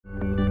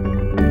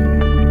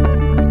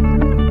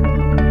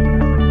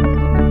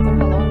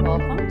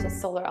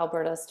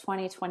Alberta's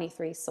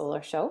 2023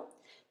 Solar Show.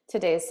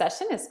 Today's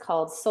session is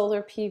called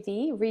Solar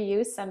PV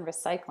Reuse and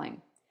Recycling.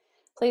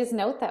 Please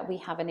note that we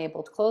have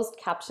enabled closed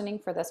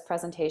captioning for this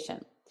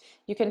presentation.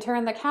 You can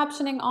turn the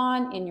captioning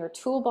on in your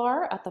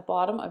toolbar at the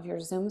bottom of your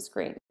Zoom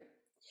screen.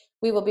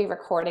 We will be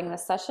recording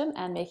this session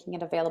and making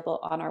it available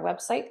on our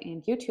website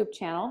and YouTube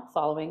channel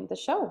following the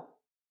show.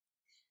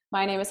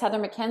 My name is Heather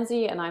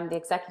McKenzie and I'm the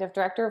Executive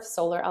Director of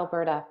Solar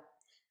Alberta.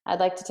 I'd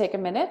like to take a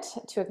minute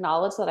to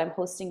acknowledge that I'm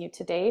hosting you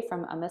today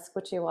from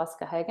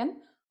Amiskwaciwaskahagan,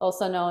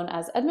 also known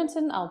as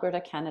Edmonton,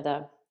 Alberta,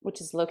 Canada, which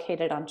is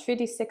located on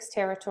Treaty 6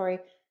 territory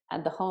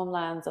and the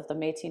homelands of the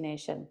Métis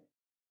Nation.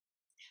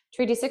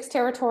 Treaty 6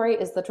 territory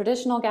is the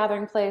traditional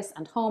gathering place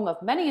and home of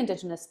many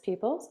Indigenous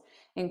peoples,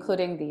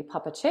 including the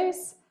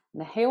Papachase,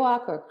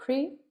 Nehewak or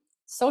Cree,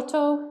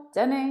 Saulteaux,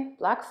 Dene,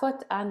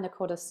 Blackfoot, and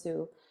Nakota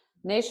Sioux,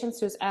 nations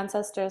whose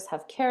ancestors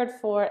have cared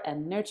for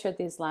and nurtured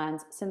these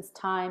lands since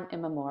time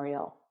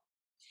immemorial.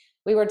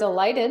 We were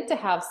delighted to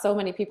have so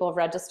many people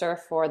register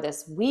for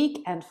this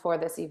week and for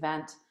this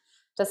event.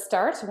 To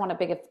start, I want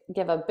to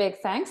give a big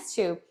thanks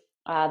to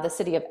the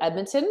City of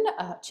Edmonton,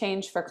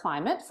 Change for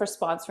Climate, for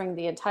sponsoring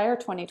the entire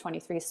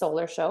 2023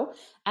 Solar Show,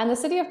 and the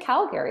City of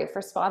Calgary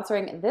for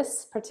sponsoring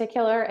this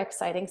particular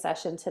exciting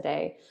session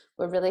today.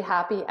 We're really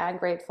happy and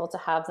grateful to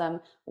have them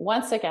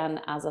once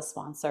again as a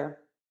sponsor.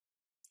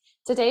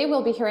 Today,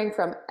 we'll be hearing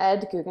from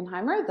Ed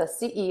Guggenheimer, the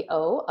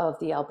CEO of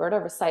the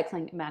Alberta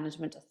Recycling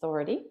Management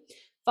Authority.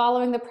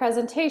 Following the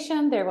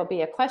presentation, there will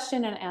be a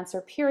question and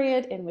answer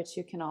period in which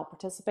you can all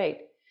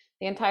participate.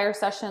 The entire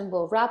session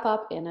will wrap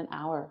up in an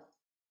hour.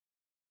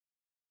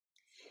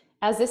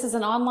 As this is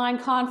an online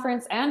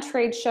conference and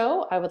trade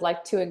show, I would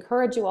like to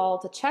encourage you all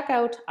to check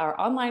out our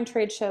online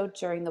trade show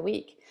during the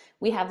week.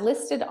 We have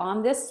listed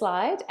on this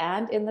slide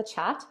and in the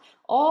chat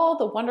all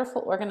the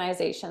wonderful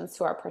organizations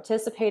who are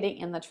participating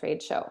in the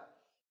trade show.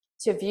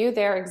 To view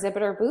their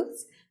exhibitor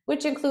booths,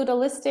 which include a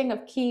listing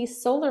of key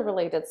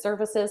solar-related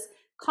services,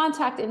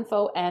 contact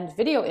info, and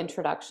video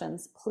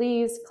introductions,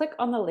 please click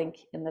on the link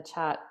in the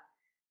chat.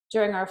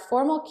 During our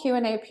formal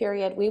Q&A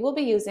period, we will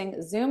be using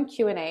Zoom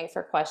Q&A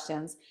for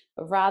questions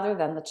rather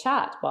than the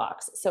chat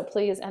box, so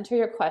please enter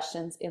your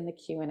questions in the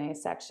Q&A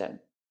section.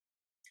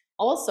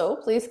 Also,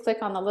 please click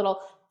on the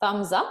little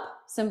thumbs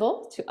up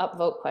symbol to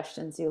upvote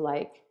questions you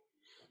like.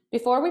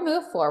 Before we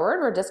move forward,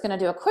 we're just going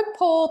to do a quick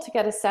poll to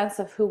get a sense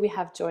of who we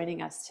have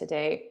joining us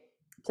today.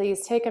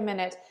 Please take a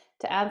minute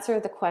to answer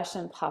the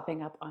question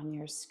popping up on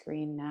your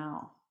screen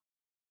now.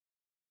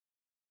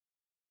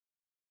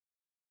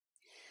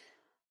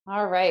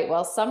 All right,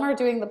 while some are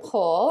doing the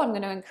poll, I'm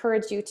going to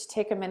encourage you to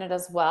take a minute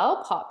as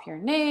well. Pop your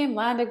name,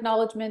 land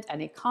acknowledgement,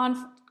 any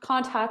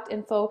contact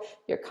info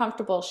you're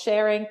comfortable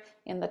sharing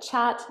in the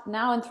chat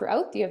now and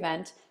throughout the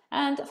event.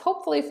 And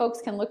hopefully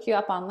folks can look you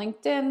up on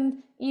LinkedIn,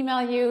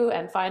 email you,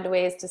 and find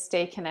ways to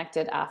stay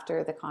connected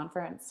after the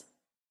conference.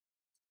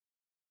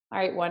 All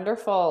right,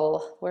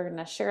 wonderful. We're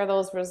going to share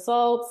those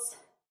results.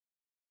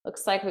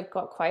 Looks like we've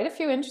got quite a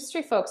few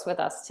industry folks with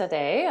us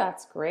today.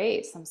 That's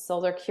great. Some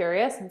solar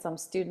curious and some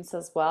students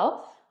as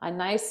well. A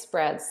nice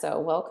spread. So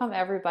welcome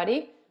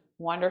everybody.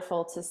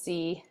 Wonderful to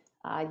see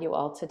you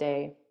all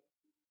today.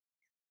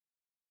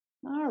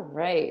 All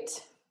right.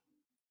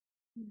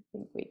 I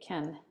think we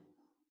can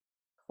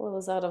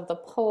close out of the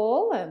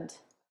poll and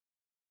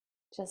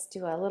just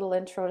do a little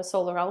intro to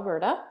Solar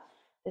Alberta.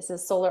 This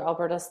is Solar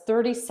Alberta's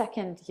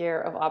 32nd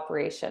year of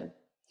operation.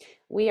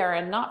 We are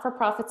a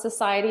not-for-profit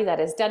society that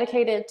is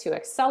dedicated to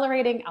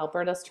accelerating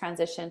Alberta's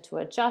transition to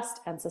a just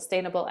and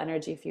sustainable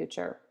energy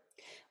future.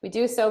 We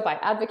do so by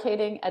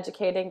advocating,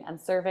 educating, and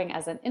serving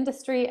as an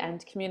industry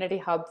and community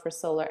hub for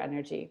solar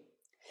energy.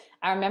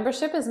 Our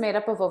membership is made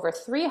up of over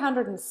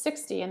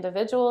 360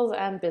 individuals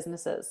and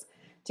businesses.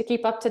 To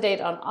keep up to date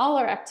on all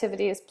our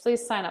activities,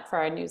 please sign up for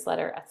our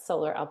newsletter at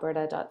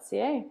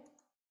solaralberta.ca.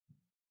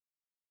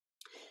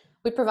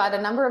 We provide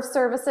a number of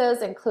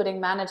services, including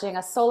managing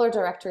a solar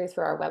directory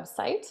through our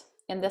website.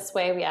 In this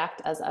way, we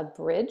act as a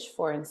bridge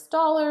for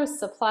installers,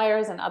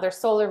 suppliers, and other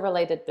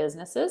solar-related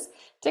businesses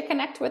to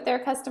connect with their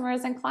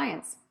customers and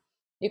clients.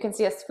 You can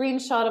see a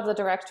screenshot of the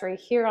directory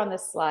here on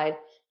this slide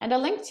and a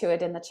link to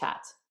it in the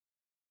chat.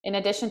 In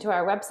addition to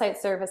our website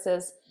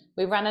services,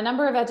 we run a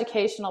number of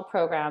educational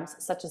programs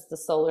such as the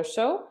Solar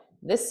Show,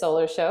 this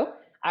Solar Show,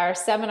 our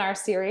seminar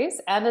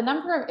series, and a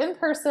number of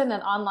in-person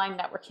and online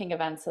networking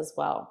events as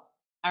well.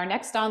 Our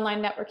next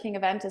online networking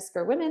event is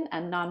for women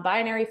and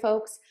non-binary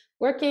folks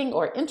working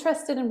or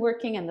interested in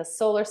working in the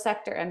solar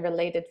sector and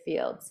related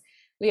fields.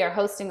 We are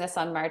hosting this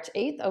on March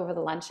 8th over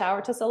the lunch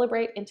hour to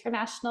celebrate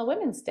International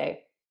Women's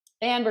Day.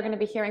 And we're going to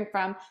be hearing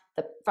from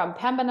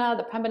Pembina,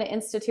 the Pembina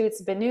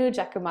Institute's Binu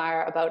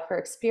Jakumar about her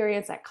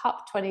experience at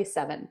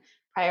COP27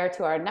 prior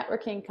to our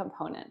networking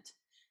component.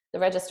 The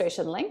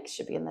registration link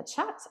should be in the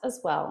chat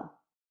as well.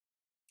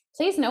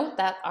 Please note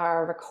that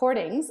our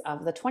recordings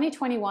of the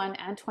 2021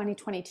 and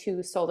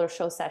 2022 Solar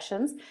Show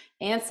sessions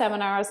and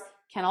seminars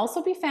can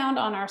also be found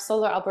on our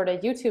Solar Alberta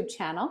YouTube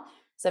channel.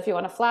 So if you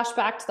want to flash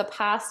back to the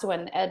past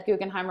when Ed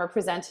Guggenheimer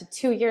presented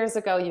 2 years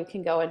ago, you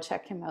can go and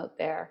check him out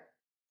there.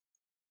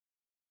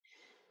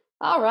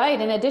 All right,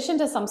 in addition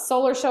to some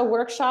solar show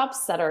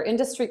workshops that are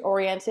industry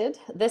oriented,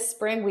 this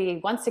spring we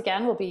once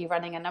again will be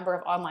running a number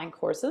of online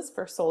courses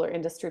for solar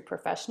industry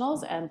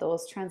professionals and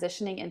those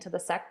transitioning into the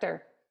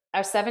sector.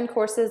 Our 7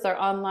 courses are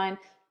online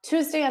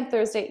Tuesday and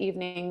Thursday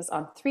evenings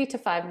on 3 to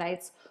 5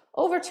 nights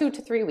over 2 to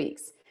 3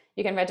 weeks.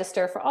 You can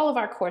register for all of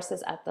our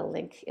courses at the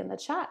link in the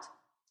chat.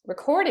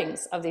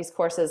 Recordings of these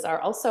courses are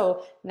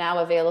also now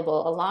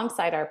available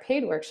alongside our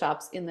paid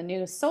workshops in the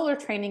new solar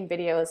training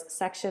videos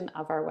section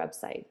of our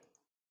website.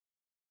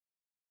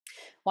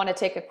 Want to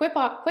take a quick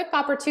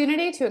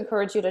opportunity to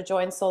encourage you to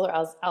join Solar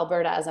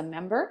Alberta as a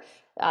member.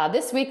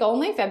 This week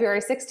only,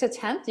 February 6th to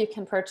 10th, you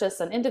can purchase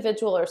an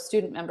individual or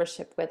student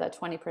membership with a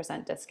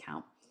 20%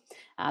 discount.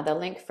 The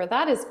link for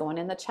that is going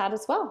in the chat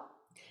as well.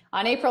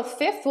 On April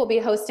 5th, we'll be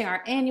hosting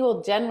our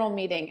annual general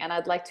meeting, and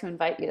I'd like to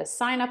invite you to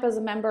sign up as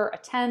a member,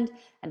 attend,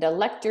 and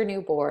elect your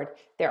new board.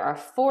 There are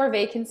 4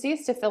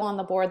 vacancies to fill on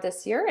the board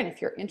this year, and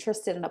if you're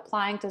interested in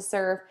applying to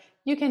serve,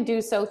 you can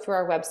do so through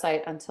our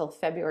website until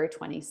February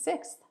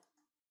 26th.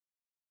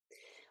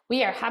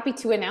 We are happy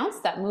to announce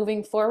that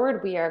moving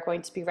forward, we are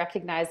going to be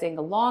recognizing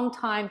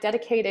long-time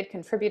dedicated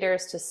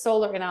contributors to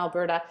solar in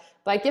Alberta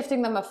by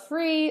gifting them a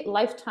free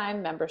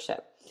lifetime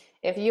membership.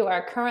 If you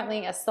are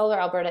currently a Solar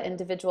Alberta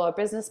individual or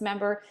business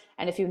member,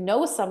 and if you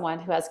know someone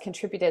who has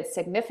contributed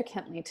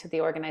significantly to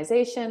the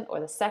organization or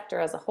the sector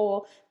as a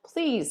whole,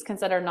 please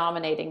consider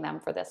nominating them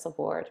for this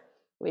award.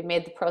 We've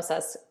made the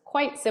process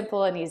quite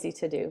simple and easy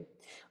to do.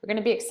 We're going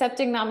to be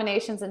accepting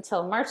nominations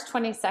until March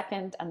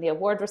 22nd, and the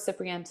award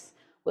recipients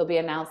will be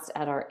announced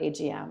at our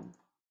AGM.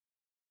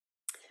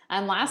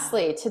 And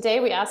lastly,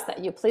 today we ask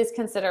that you please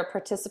consider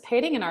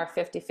participating in our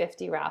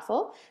 50/50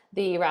 raffle.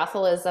 The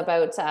raffle is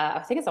about, I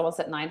think it's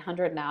almost at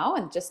 900 now,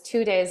 and just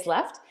 2 days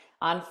left.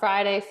 On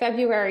Friday,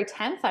 February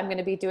 10th, I'm going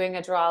to be doing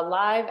a draw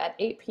live at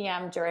 8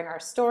 p.m. during our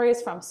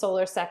Stories from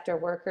Solar Sector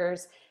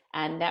Workers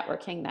and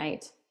Networking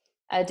Night.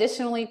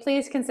 Additionally,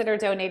 please consider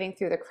donating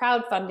through the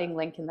crowdfunding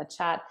link in the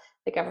chat.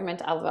 The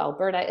Government of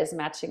Alberta is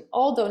matching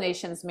all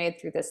donations made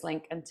through this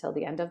link until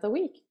the end of the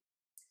week.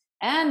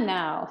 And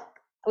now,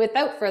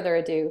 without further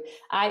ado,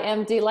 I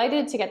am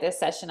delighted to get this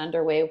session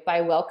underway by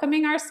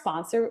welcoming our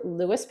sponsor,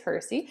 Lewis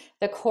Percy,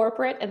 the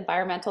Corporate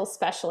Environmental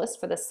Specialist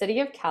for the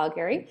City of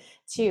Calgary,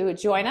 to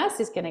join us.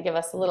 He's going to give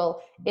us a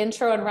little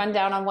intro and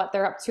rundown on what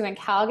they're up to in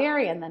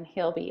Calgary, and then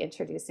he'll be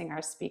introducing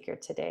our speaker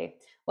today.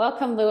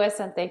 Welcome, Lewis,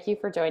 and thank you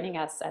for joining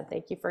us, and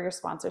thank you for your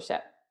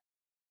sponsorship.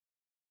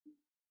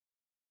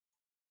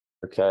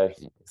 Okay,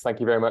 thank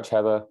you very much,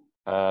 Heather.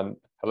 Hello,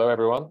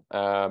 everyone.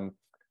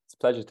 It's a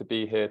pleasure to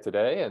be here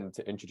today and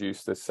to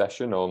introduce this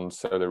session on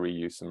solar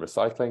reuse and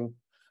recycling.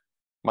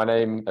 My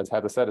name, as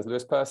Heather said, is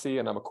Lewis Percy,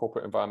 and I'm a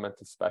corporate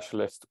environmental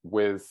specialist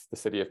with the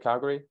City of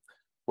Calgary,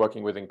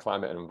 working within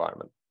climate and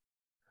environment.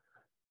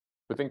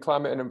 Within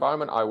climate and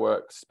environment, I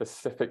work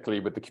specifically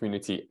with the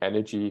Community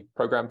Energy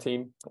Program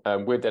team,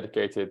 and we're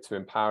dedicated to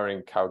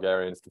empowering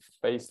Calgarians to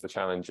face the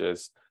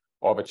challenges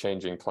of a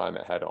changing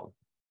climate head-on.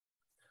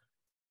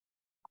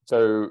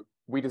 So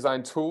we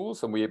design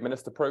tools and we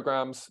administer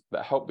programs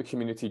that help the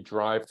community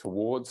drive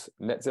towards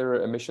net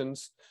zero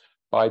emissions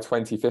by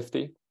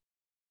 2050.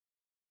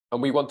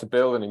 And we want to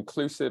build an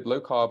inclusive, low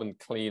carbon,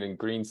 clean and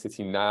green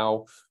city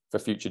now for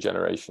future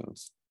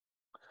generations.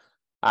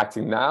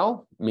 Acting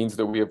now means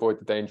that we avoid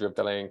the danger of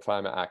delaying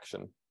climate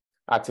action.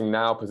 Acting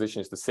now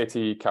positions the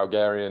city,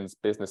 Calgarians,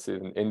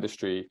 businesses and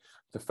industry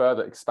to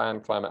further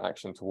expand climate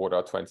action toward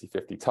our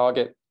 2050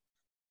 target.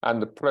 And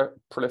the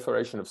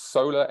proliferation of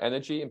solar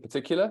energy in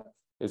particular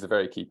is a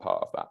very key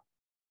part of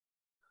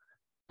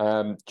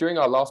that. During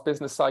our last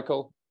business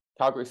cycle,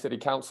 Calgary City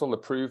Council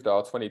approved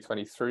our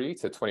 2023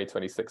 to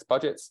 2026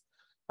 budgets,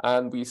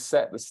 and we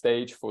set the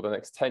stage for the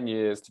next 10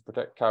 years to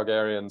protect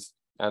Calgarians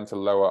and to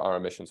lower our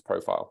emissions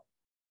profile.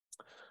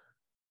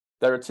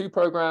 There are 2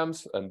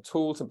 programs and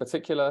tools in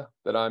particular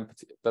that I'm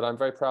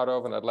very proud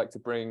of and I'd like to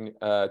bring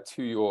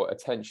to your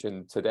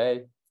attention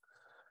today.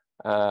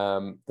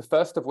 The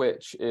first of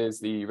which is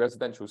the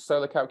residential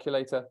solar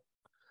calculator.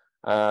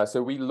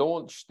 So we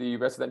launched the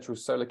residential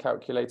solar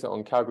calculator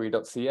on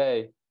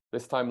calgary.ca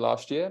this time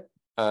last year.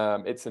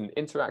 It's an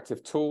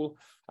interactive tool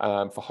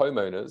for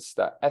homeowners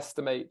that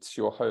estimates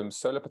your home's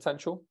solar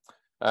potential.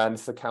 And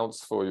this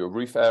accounts for your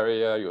roof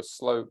area, your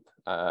slope,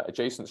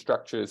 adjacent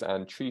structures,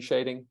 and tree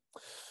shading.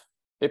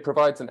 It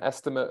provides an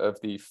estimate of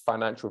the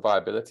financial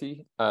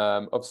viability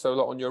of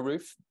solar on your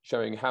roof,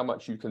 showing how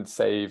much you can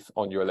save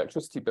on your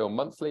electricity bill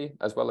monthly,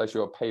 as well as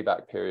your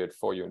payback period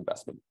for your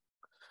investment.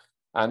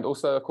 And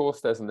also, of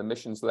course, there's an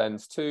emissions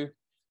lens too.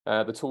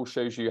 The tool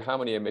shows you how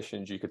many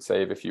emissions you could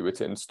save if you were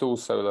to install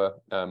solar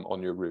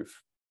on your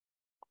roof.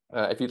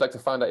 If you'd like to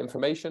find out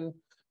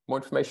more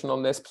information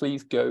on this,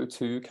 please go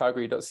to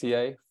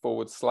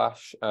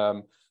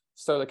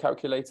calgary.ca/solar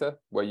calculator,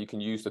 where you can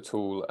use the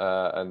tool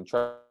and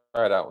try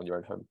it out on your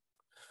own home.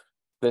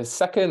 The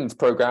second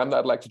program that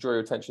I'd like to draw your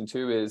attention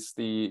to is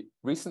the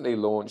recently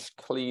launched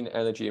Clean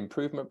Energy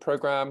Improvement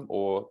Program,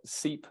 or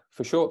CEIP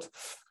for short.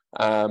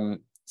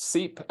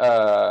 CEIP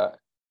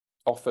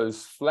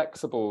offers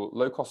flexible,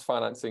 low-cost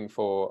financing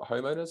for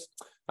homeowners,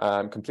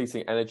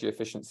 completing energy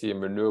efficiency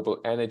and renewable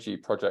energy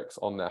projects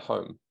on their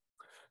home.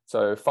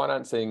 So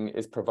financing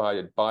is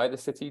provided by the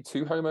city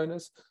to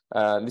homeowners.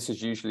 This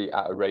is usually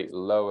at a rate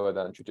lower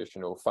than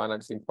traditional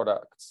financing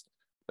products.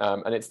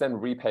 And it's then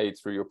repaid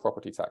through your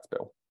property tax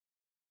bill.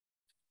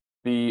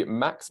 The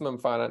maximum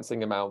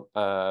financing amount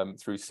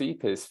through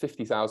SEEP is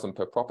 $50,000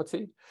 per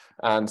property,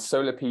 and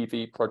solar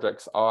PV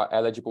projects are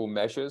eligible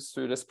measures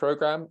through this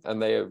program, and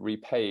they are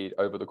repaid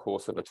over the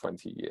course of a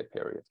 20-year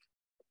period.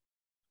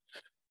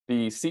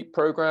 The SEEP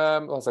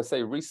program, as I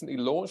say, recently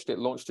launched. It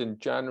launched in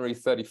January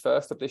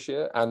 31st of this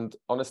year, and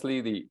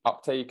honestly, the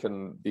uptake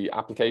and the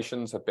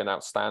applications have been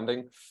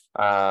outstanding.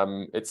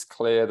 It's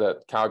clear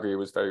that Calgary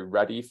was very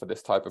ready for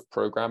this type of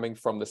programming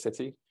from the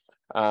city.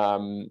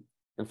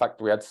 In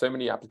fact, we had so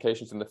many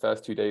applications in the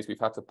first 2 days, we've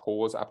had to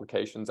pause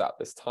applications at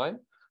this time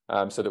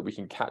so that we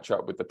can catch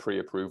up with the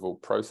pre-approval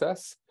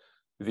process.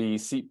 The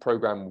SEEP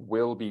program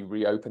will be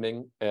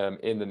reopening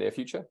in the near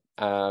future.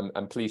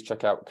 And please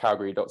check out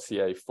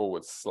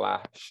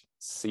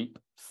calgary.ca/SEEP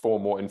for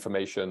more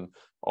information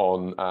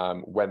on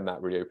when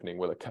that reopening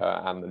will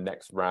occur and the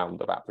next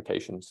round of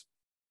applications.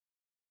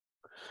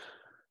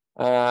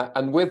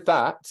 And with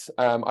that,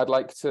 I'd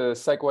like to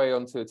segue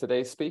onto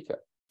today's speaker.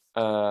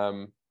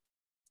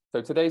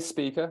 So today's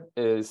speaker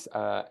is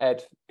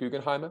Ed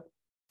Guggenheimer.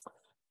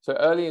 So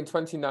early in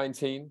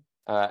 2019,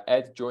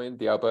 Ed joined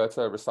the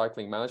Alberta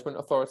Recycling Management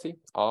Authority,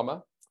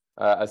 ARMA,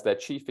 as their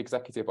Chief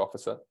Executive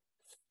Officer,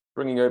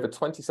 bringing over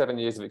 27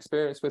 years of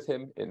experience with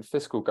him in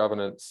fiscal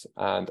governance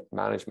and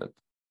management.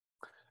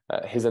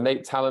 His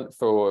innate talent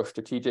for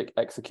strategic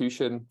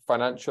execution,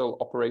 financial,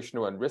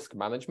 operational, and risk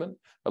management,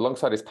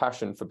 alongside his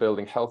passion for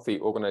building healthy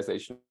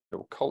organizational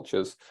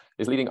cultures,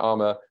 is leading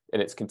ARMA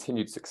in its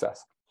continued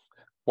success.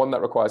 One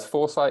that requires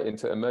foresight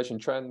into emerging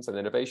trends and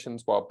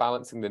innovations while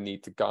balancing the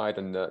need to guide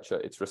and nurture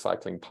its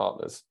recycling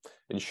partners,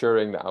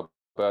 ensuring that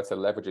Alberta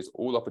leverages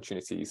all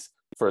opportunities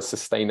for a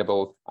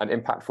sustainable and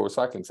impactful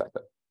recycling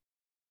sector.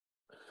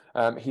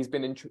 He's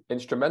been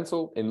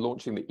instrumental in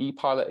launching the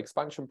ePilot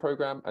expansion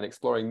program and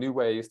exploring new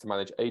ways to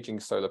manage aging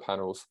solar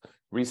panels,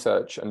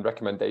 research and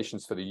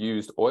recommendations for the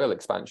used oil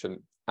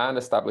expansion, and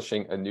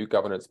establishing a new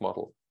governance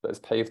model that has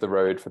paved the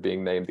road for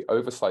being named the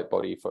oversight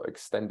body for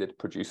extended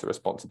producer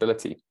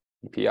responsibility,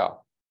 EPR.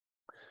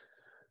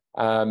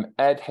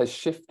 Ed has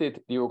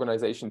shifted the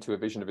organization to a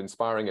vision of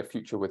inspiring a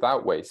future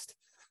without waste,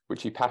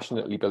 which he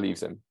passionately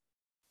believes in.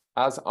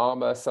 As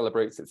ARMA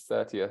celebrates its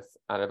 30th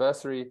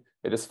anniversary,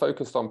 it is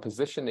focused on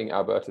positioning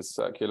Alberta's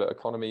circular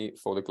economy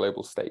for the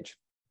global stage.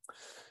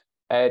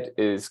 Ed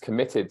is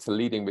committed to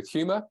leading with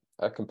humor,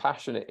 a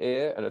compassionate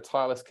ear, and a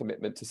tireless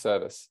commitment to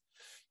service.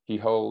 He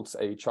holds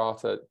a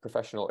chartered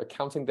professional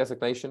accounting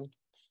designation,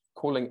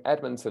 calling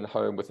Edmonton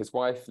home with his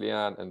wife,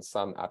 Leanne, and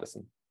son,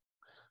 Addison.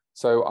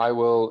 So I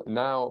will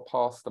now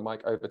pass the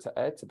mic over to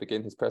Ed to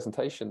begin his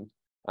presentation.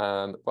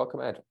 And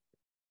welcome, Ed.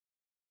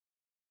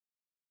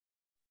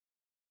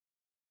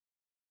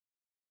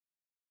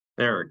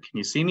 There, can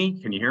you see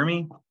me? Can you hear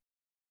me?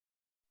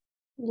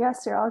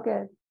 Yes, you're all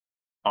good.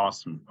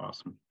 Awesome,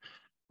 awesome.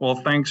 Well,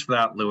 thanks for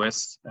that,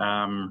 Lewis.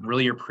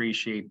 Really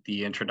appreciate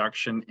the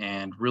introduction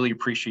and really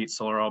appreciate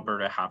Solar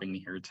Alberta having me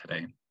here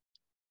today.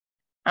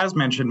 As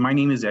mentioned, my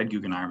name is Ed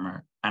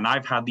Guggenheimer, and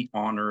I've had the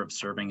honor of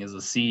serving as the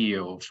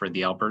CEO for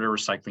the Alberta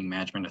Recycling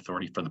Management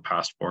Authority for the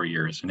past 4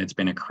 years, and it's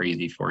been a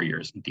crazy 4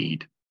 years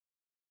indeed.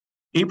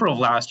 April of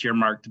last year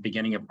marked the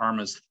beginning of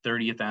ARMA's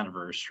 30th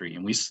anniversary,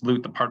 and we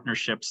salute the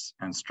partnerships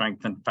and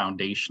strengthened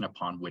foundation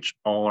upon which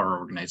all our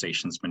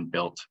organization's been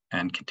built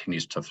and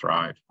continues to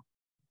thrive.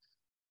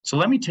 So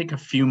let me take a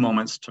few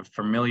moments to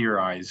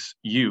familiarize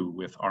you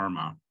with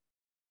ARMA.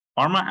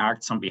 ARMA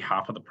acts on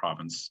behalf of the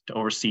province to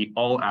oversee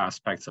all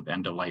aspects of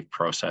end-of-life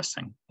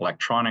processing,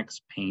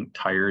 electronics, paint,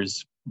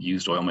 tires,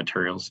 used oil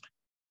materials.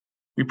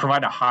 We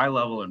provide a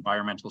high-level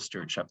environmental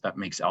stewardship that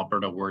makes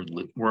Alberta a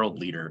world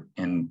leader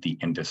in the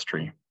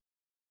industry.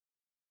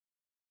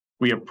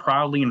 We have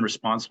proudly and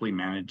responsibly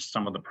managed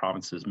some of the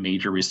province's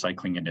major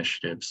recycling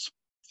initiatives.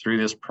 Through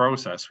this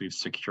process, we've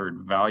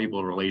secured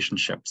valuable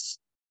relationships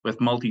with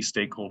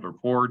multi-stakeholder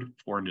board,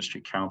 4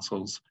 industry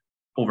councils,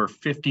 over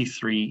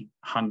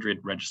 5,300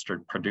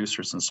 registered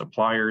producers and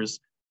suppliers,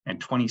 and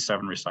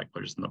 27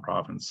 recyclers in the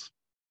province.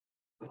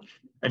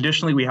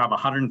 Additionally, we have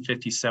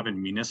 157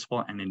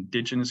 municipal and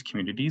Indigenous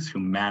communities who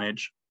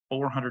manage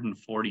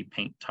 440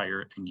 paint,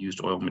 tire, and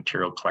used oil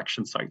material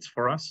collection sites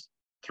for us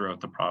throughout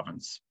the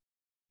province.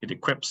 It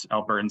equips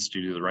Albertans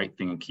to do the right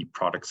thing and keep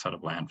products out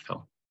of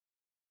landfill.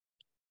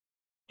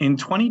 In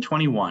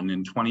 2021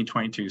 and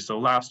 2022, so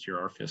last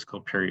year, our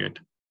fiscal period,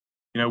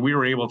 we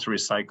were able to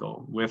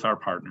recycle with our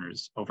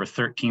partners over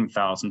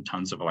 13,000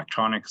 tons of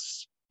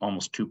electronics,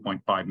 almost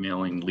 2.5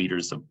 million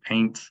liters of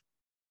paint,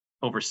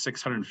 over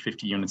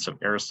 650 units of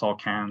aerosol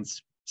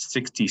cans,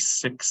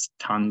 66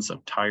 tons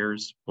of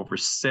tires, over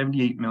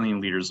 78 million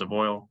liters of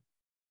oil,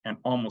 and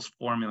almost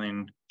 4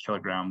 million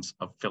kilograms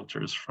of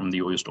filters from the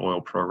used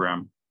oil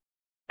program.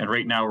 And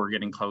right now we're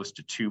getting close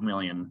to 2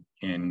 million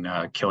in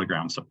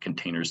kilograms of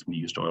containers in the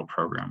used oil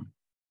program.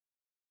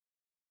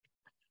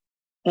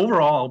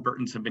 Overall,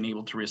 Albertans have been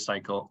able to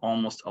recycle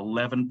almost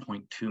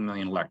 11.2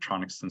 million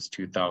electronics since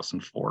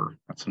 2004.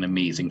 That's an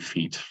amazing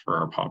feat for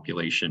our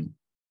population.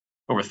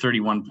 Over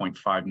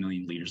 31.5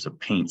 million liters of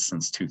paint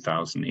since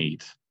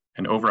 2008,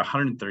 and over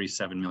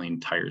 137 million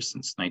tires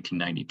since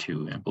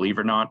 1992. And believe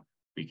it or not,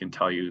 we can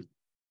tell you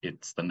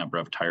it's the number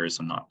of tires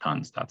and not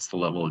tons. That's the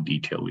level of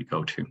detail we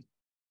go to.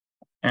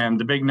 And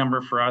the big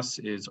number for us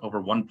is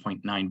over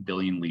 1.9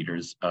 billion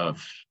liters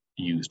of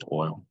used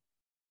oil.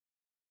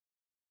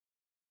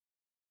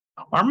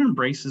 ARMA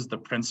embraces the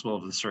principle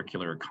of the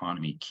circular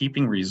economy,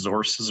 keeping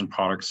resources and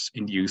products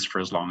in use for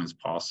as long as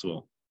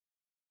possible.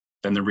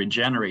 Then they're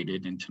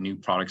regenerated into new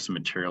products and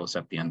materials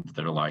at the end of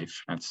their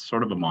life. That's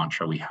sort of a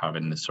mantra we have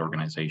in this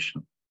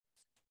organization.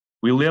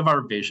 We live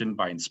our vision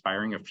by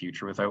inspiring a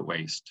future without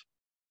waste.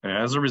 And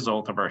as a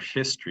result of our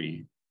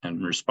history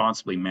and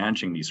responsibly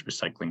managing these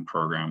recycling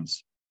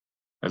programs,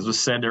 as was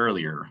said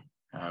earlier,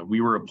 we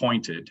were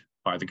appointed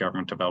by the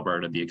Government of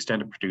Alberta the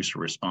Extended Producer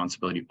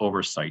Responsibility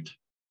Oversight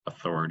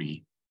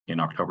Authority in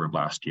October of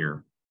last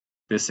year.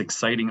 This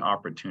exciting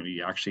opportunity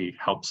actually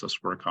helps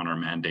us work on our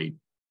mandate.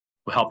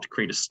 Will help to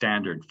create a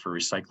standard for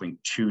recycling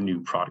 2 new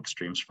product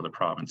streams for the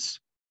province.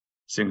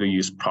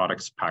 Single-use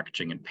products,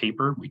 packaging, and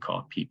paper, we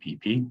call it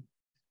PPP,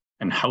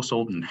 and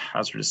household and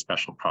hazardous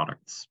special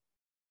products.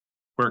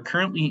 We're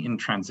currently in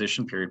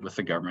transition period with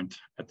the government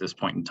at this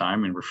point in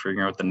time, and we're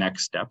figuring out the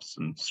next steps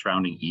and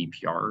surrounding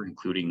EPR,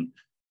 including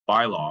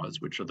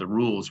bylaws, which are the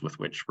rules with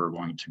which we're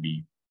going to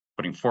be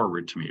putting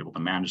forward to be able to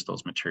manage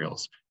those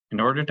materials in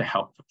order to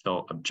help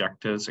fulfill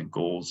objectives and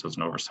goals as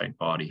an oversight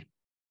body.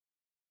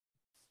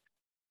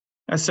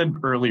 As said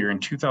earlier, in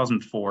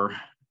 2004,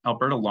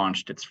 Alberta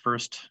launched its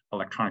first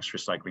electronics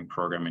recycling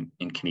program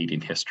in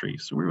Canadian history.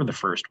 So we were the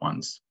first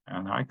ones,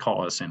 and I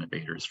call us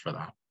innovators for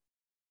that.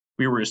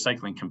 We were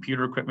recycling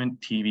computer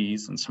equipment,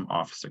 TVs, and some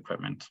office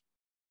equipment.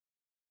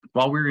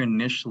 While we were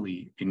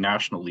initially a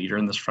national leader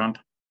in this front,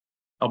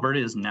 Alberta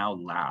is now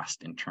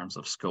last in terms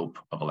of scope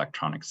of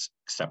electronics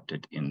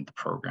accepted in the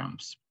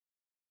programs.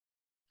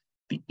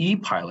 The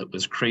e-pilot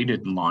was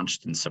created and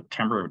launched in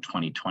September of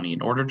 2020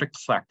 in order to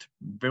collect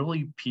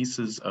really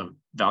pieces of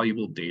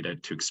valuable data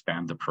to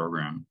expand the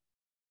program.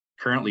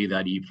 Currently,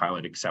 that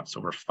e-pilot accepts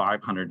over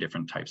 500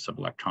 different types of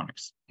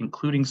electronics,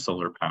 including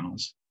solar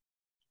panels.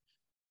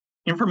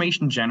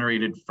 Information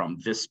generated from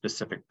this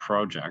specific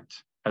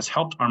project has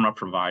helped ARMA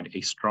provide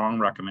a strong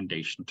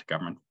recommendation to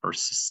government for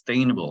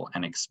sustainable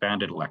and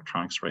expanded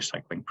electronics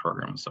recycling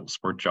programs that will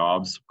support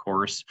jobs, of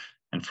course,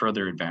 and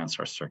further advance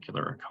our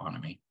circular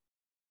economy.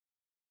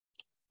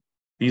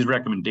 These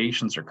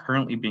recommendations are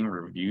currently being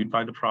reviewed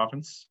by the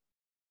province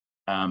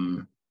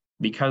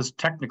because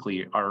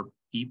technically our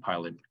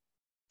e-pilot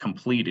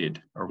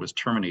completed or was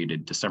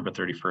terminated December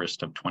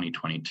 31st of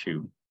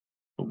 2022.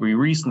 But we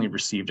recently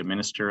received a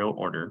ministerial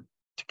order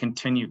to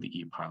continue the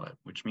e-pilot,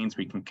 which means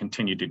we can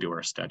continue to do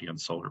our study on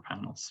solar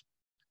panels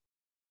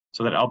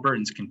so that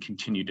Albertans can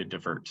continue to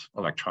divert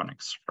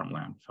electronics from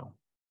landfill.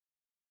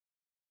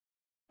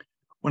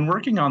 When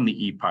working on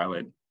the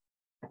e-pilot,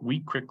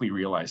 we quickly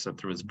realized that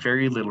there was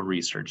very little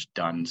research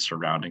done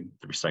surrounding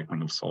the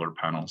recycling of solar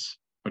panels,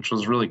 which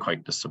was really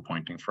quite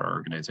disappointing for our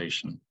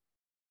organization.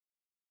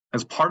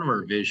 As part of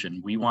our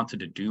vision, we wanted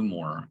to do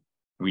more.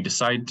 We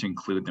decided to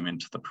include them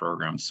into the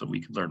program so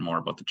we could learn more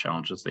about the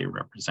challenges they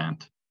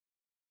represent.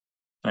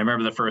 I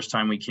remember the first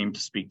time we came to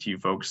speak to you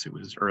folks, it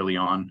was early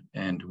on,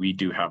 and we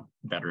do have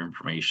better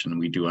information.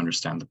 We do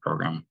understand the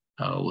program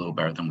a little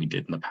better than we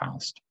did in the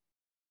past.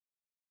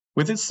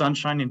 With its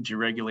sunshine and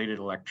deregulated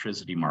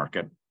electricity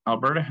market,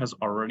 Alberta has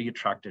already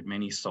attracted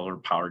many solar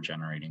power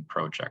generating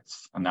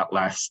projects, and that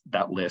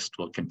list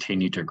will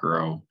continue to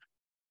grow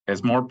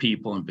as more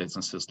people and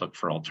businesses look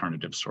for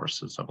alternative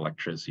sources of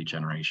electricity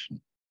generation.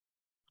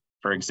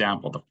 For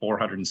example, the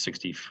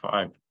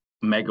 465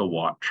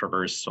 megawatt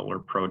Traverse solar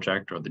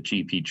project, or the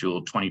GP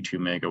Joule 22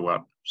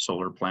 megawatt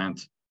solar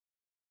plant,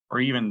 or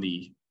even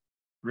the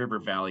River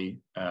Valley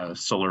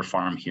solar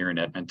farm here in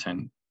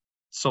Edmonton,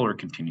 solar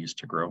continues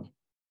to grow.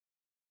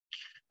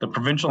 The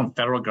provincial and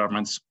federal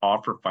governments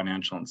offer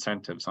financial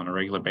incentives on a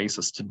regular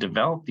basis to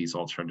develop these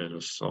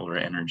alternative solar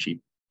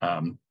energy,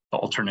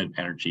 alternate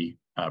energy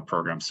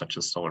programs such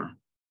as solar.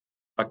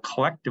 But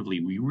collectively,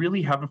 we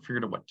really haven't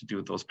figured out what to do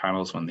with those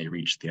panels when they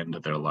reach the end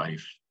of their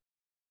life.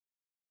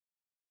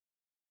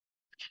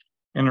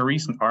 In a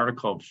recent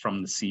article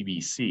from the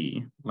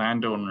CBC,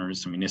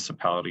 landowners and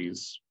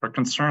municipalities are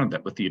concerned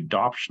that with the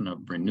adoption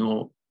of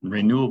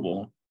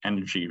renewable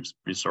energy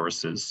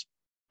resources,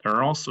 there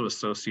are also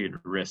associated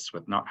risks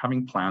with not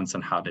having plans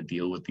on how to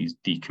deal with these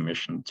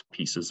decommissioned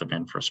pieces of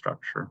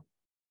infrastructure.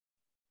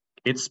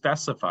 It's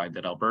specified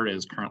that Alberta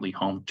is currently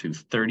home to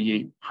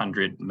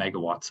 3,800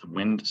 megawatts of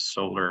wind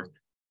solar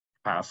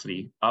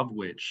capacity, of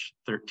which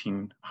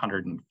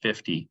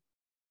 1,350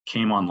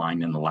 came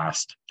online in the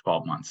last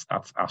 12 months.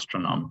 That's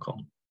astronomical.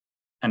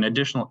 An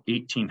additional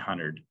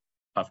 1,800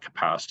 of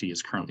capacity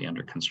is currently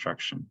under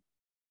construction.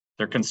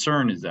 Their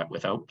concern is that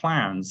without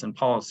plans and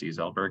policies,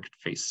 Alberta could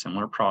face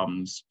similar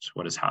problems to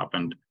what has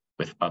happened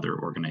with other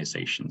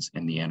organizations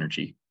in the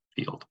energy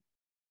field.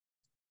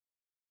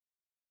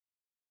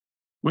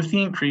 With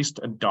the increased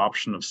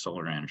adoption of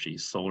solar energy,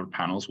 solar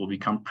panels will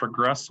become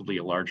progressively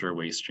a larger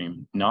waste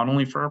stream, not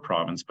only for our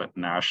province, but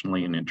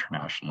nationally and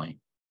internationally.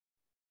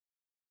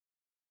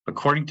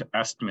 According to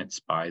estimates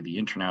by the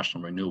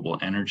International Renewable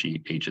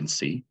Energy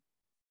Agency,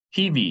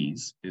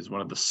 PVs is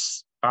one of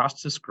the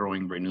fastest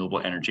growing renewable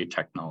energy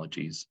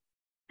technologies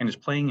and is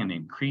playing an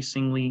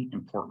increasingly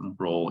important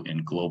role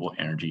in global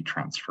energy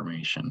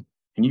transformation.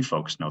 And you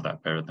folks know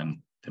that better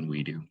than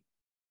we do.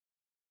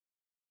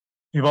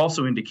 They've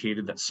also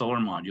indicated that solar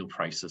module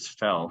prices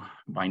fell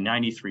by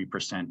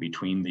 93%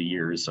 between the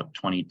years of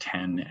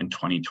 2010 and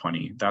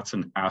 2020. That's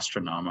an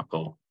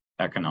astronomical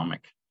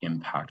economic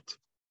impact.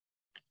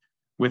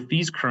 With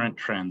these current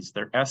trends,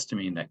 they're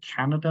estimating that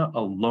Canada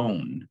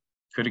alone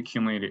could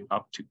accumulate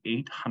up to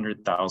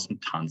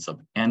 800,000 tons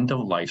of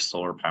end-of-life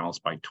solar panels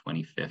by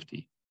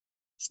 2050.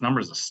 This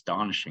number is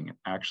astonishing and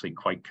actually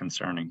quite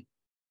concerning.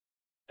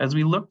 As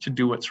we look to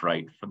do what's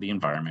right for the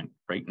environment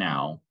right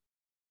now,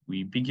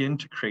 we begin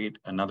to create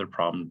another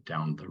problem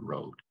down the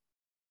road.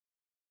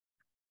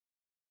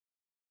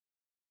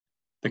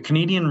 The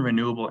Canadian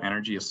Renewable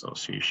Energy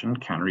Association,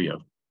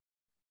 CanREA,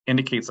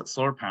 indicates that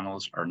solar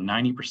panels are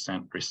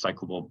 90%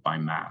 recyclable by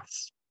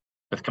mass,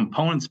 with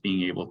components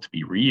being able to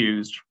be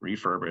reused,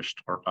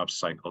 refurbished, or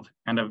upcycled,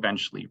 and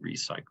eventually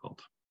recycled.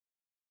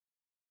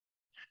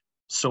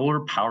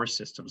 Solar power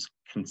systems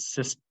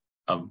consist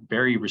of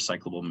very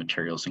recyclable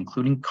materials,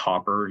 including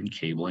copper and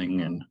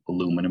cabling and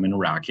aluminum and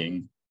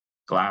racking,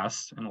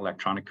 glass and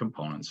electronic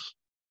components.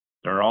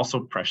 There are also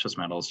precious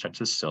metals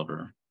such as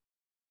silver,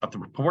 but the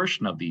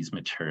proportion of these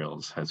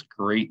materials has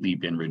greatly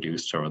been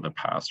reduced over the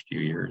past few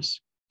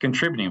years,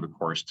 contributing, of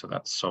course, to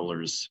that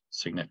solar's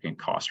significant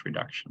cost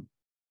reduction.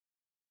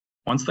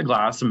 Once the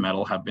glass and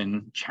metal have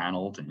been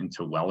channeled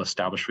into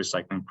well-established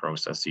recycling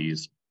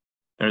processes,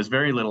 there's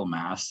very little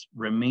mass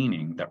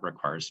remaining that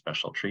requires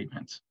special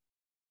treatment.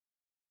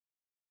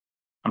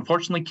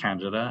 Unfortunately,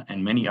 Canada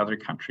and many other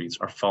countries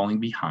are falling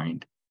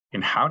behind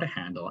in how to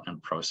handle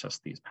and process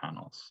these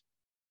panels.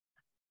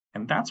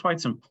 And that's why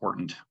it's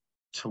important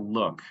to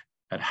look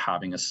at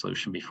having a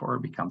solution before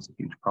it becomes a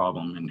huge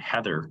problem. And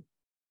Heather,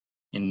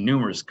 in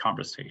numerous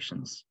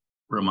conversations,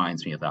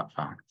 reminds me of that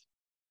fact.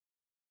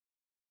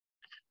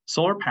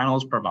 Solar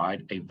panels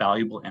provide a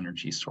valuable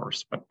energy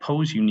source, but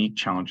pose unique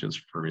challenges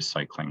for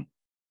recycling.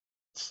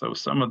 So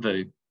some of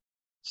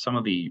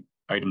the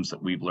items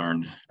that we've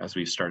learned as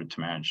we've started to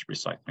manage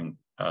recycling,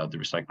 the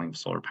recycling of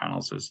solar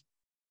panels is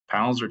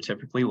panels are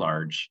typically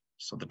large,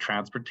 so the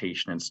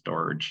transportation and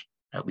storage,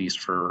 at least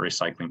for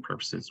recycling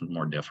purposes, is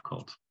more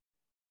difficult.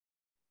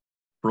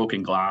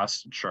 Broken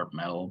glass and sharp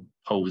metal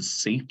pose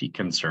safety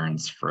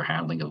concerns for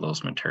handling of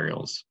those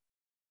materials.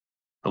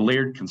 The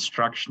layered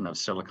construction of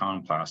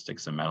silicon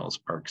plastics and metals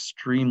are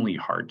extremely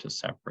hard to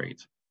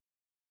separate.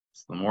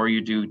 So the more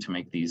you do to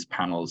make these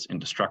panels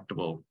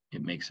indestructible,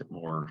 it makes it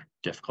more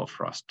difficult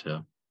for us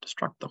to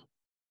destruct them.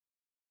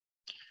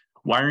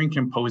 Wiring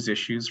can pose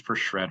issues for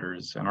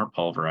shredders and our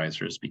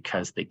pulverizers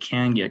because they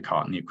can get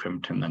caught in the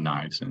equipment and the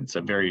knives, and it's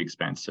a very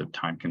expensive,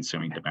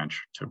 time-consuming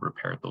venture to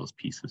repair those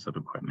pieces of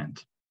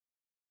equipment.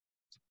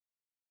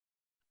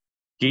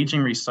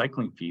 Gauging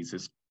recycling fees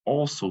is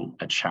also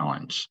a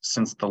challenge,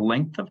 since the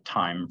length of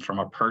time from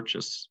a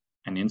purchase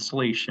and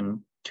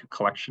installation to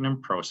collection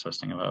and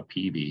processing of a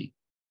PV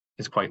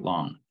is quite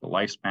long. The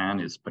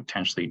lifespan is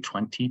potentially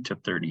 20 to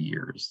 30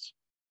 years.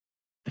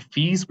 The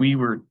fees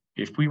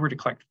if we were to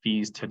collect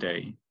fees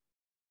today,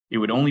 it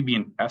would only be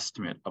an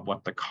estimate of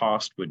what the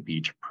cost would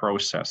be to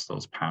process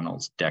those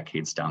panels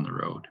decades down the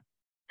road.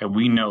 And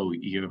we know,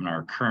 even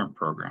our current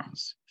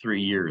programs,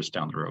 3 years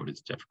down the road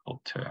is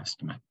difficult to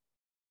estimate.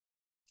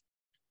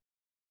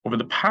 Over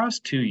the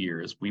past 2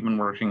 years, we've been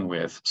working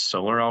with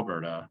Solar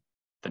Alberta,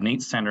 the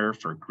NAIT Center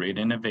for Grid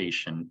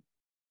Innovation,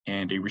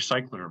 and a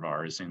recycler of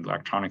ours in the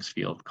electronics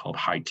field called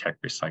High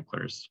Tech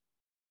Recyclers.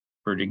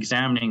 We're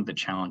examining the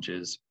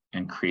challenges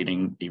and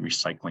creating a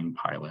recycling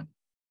pilot.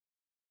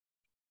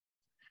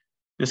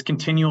 This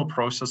continual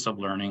process of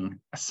learning,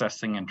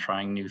 assessing, and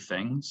trying new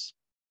things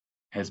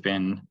has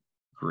been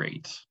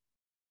great.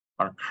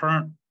 Our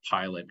current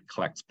pilot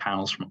collects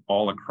panels from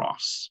all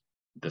across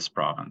this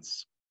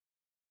province.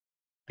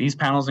 These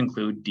panels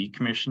include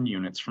decommissioned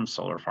units from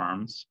solar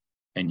farms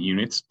and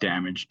units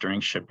damaged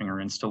during shipping or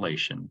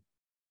installation,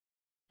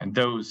 and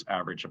those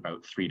average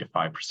about 3 to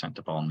 5%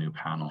 of all new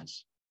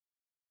panels.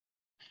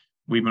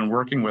 We've been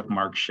working with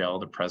Mark Schell,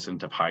 the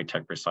president of High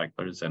Tech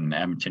Recyclers and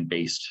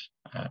Edmonton-based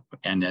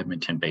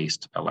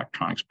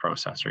electronics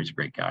processor. He's a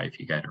great guy if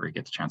you guys ever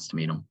get the chance to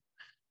meet him,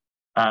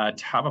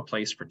 to have a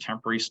place for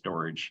temporary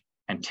storage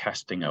and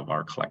testing of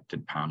our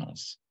collected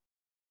panels.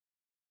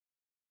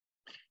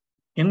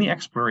 In the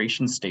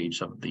exploration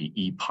stage of the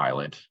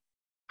e-pilot,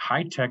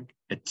 High Tech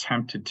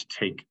attempted to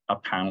take a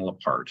panel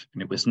apart,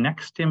 and it was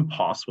next to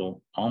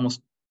impossible,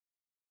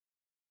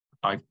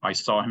 I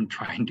saw him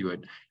try and do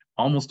it,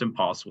 almost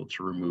impossible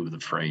to remove the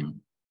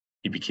frame.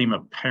 It became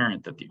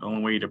apparent that the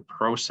only way to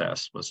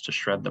process was to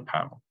shred the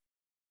panel.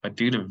 But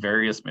due to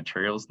various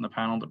materials in the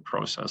panel, the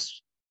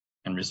process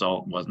and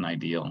result wasn't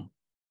ideal.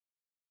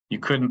 You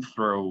couldn't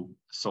throw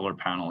a solar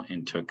panel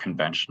into a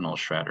conventional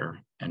shredder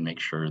and make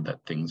sure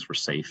that things were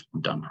safe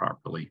and done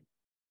properly.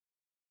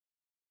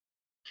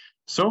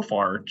 So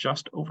far,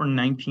 just over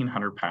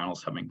 1,900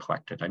 panels have been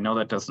collected. I know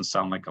that doesn't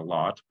sound like a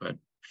lot, but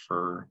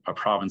for a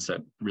province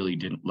that really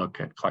didn't look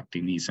at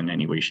collecting these in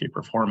any way, shape,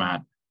 or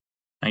format,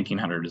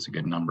 1,900 is a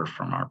good number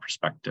from our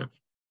perspective.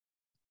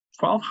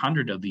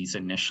 1,200 of these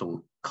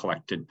initial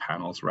collected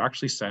panels were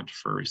actually sent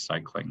for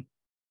recycling.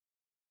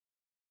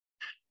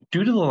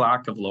 Due to the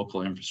lack of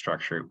local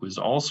infrastructure, it was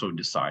also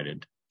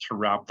decided to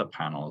wrap the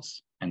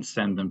panels and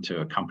send them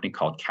to a company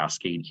called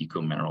Cascade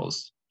Eco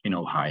Minerals in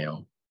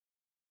Ohio,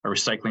 a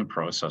recycling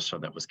processor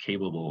that was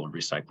capable of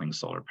recycling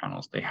solar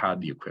panels. They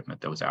had the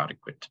equipment that was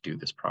adequate to do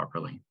this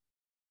properly.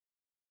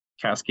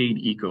 Cascade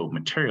Eco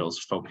Materials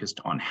focused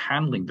on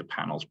handling the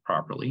panels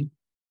properly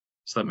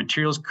so that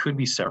materials could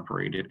be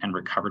separated and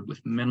recovered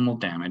with minimal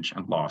damage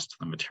and loss to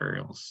the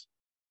materials.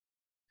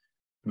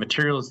 The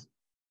materials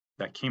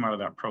that came out of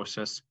that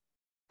process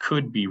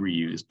could be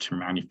reused to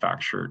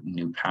manufacture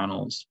new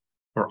panels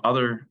or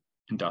other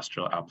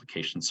industrial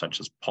applications such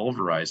as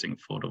pulverizing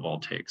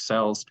photovoltaic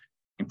cells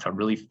into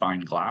really fine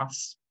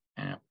glass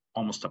and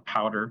almost a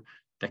powder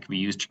that can be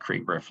used to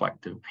create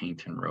reflective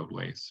paint in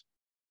roadways.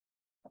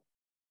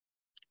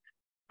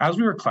 As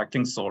we were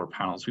collecting solar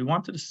panels, we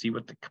wanted to see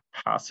what the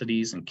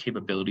capacities and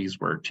capabilities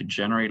were to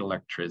generate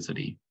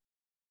electricity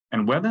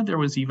and whether there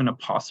was even a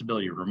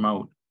possibility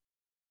remote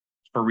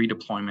for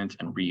redeployment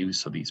and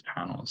reuse of these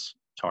panels,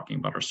 talking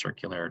about our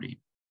circularity.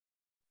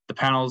 The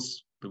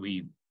panels that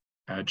we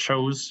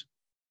chose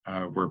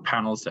were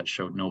panels that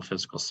showed no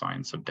physical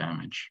signs of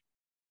damage.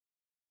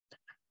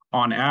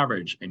 On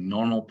average, a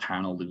normal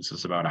panel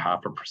loses about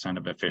 0.5%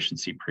 of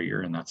efficiency per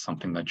year, and that's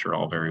something that you're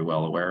all very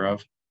well aware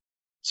of.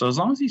 So as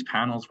long as these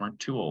panels weren't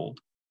too old,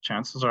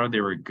 chances are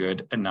they were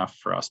good enough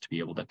for us to be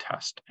able to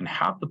test and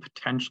have the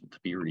potential to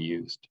be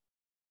reused.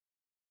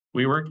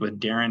 We worked with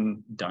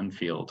Darren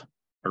Dunfield,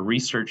 a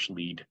research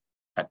lead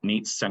at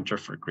NATE's Center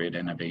for Grid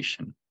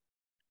Innovation.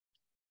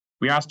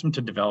 We asked him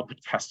to develop a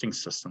testing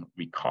system that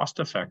would be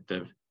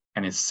cost-effective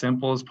and as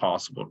simple as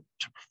possible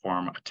to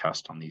perform a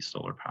test on these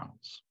solar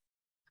panels.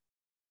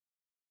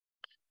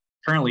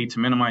 Currently, to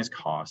minimize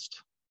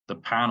cost, the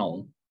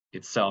panel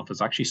itself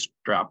is actually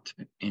strapped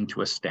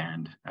into a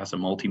stand as a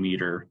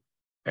multimeter,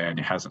 and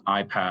it has an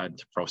iPad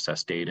to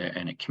process data,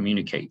 and it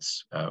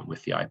communicates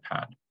with the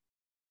iPad.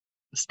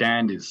 The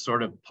stand is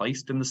sort of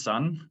placed in the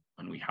sun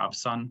when we have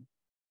sun,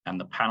 and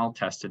the panel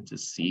tested to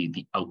see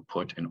the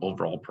output and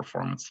overall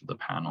performance of the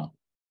panel.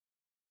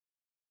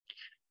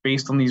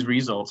 Based on these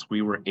results,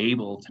 we were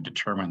able to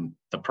determine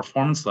the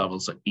performance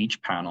levels of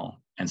each panel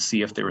and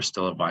see if they were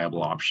still a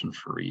viable option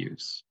for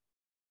reuse.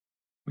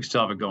 We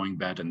still have a going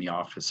bet in the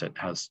office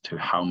as to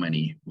how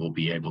many will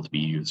be able to be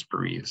used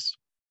for reuse.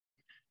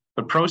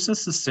 The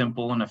process is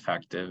simple and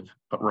effective,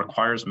 but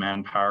requires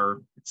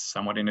manpower. It's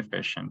somewhat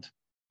inefficient.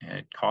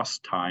 It costs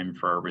time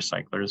for our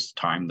recyclers,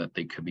 time that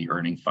they could be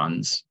earning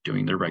funds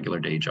doing their regular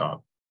day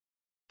job.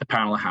 The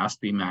panel has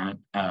to be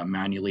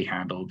manually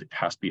handled. It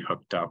has to be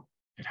hooked up.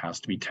 It has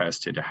to be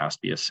tested. It has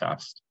to be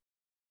assessed.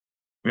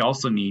 We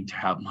also need to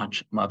have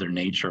Mother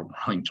Nature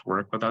willing to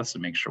work with us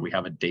and make sure we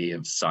have a day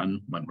of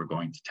sun when we're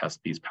going to test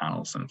these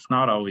panels. And it's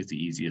not always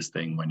the easiest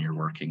thing when you're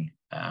working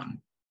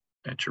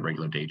at your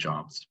regular day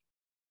jobs.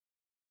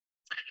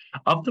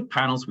 Of the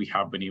panels we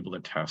have been able to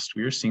test,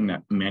 we are seeing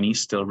that many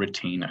still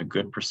retain a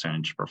good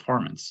percentage of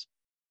performance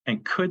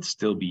and could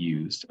still be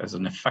used as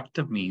an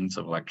effective means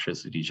of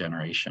electricity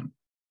generation.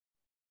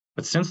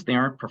 But since they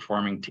aren't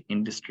performing to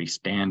industry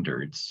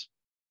standards,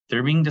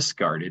 they're being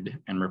discarded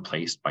and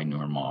replaced by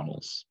newer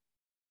models.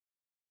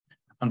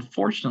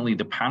 Unfortunately,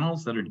 the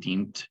panels that are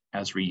deemed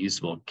as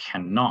reusable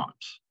cannot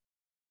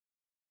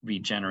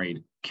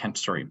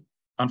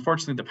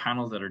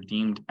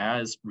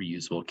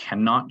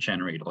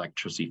generate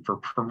electricity for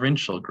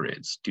provincial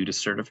grids due to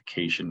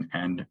certification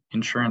and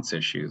insurance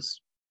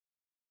issues.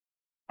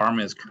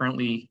 ARMA is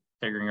currently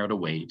figuring out a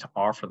way to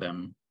offer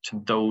them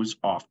to those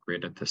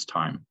off-grid at this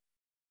time.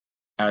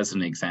 As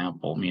an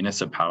example,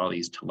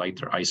 municipalities to light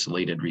their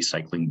isolated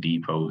recycling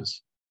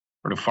depots,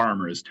 or to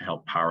farmers to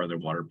help power their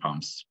water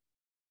pumps.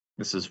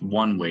 This is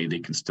one way they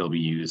can still be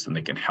used and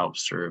they can help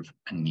serve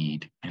a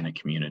need in a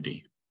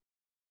community.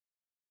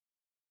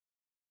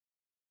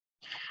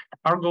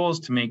 Our goal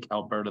is to make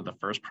Alberta the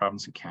first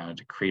province in Canada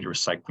to create a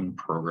recycling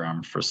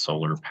program for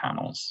solar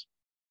panels.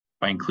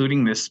 By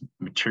including this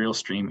material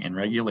stream in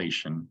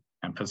regulation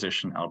and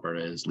position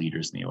Alberta as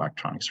leaders in the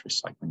electronics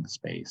recycling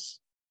space.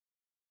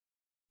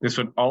 This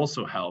would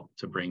also help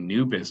to bring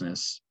new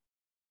business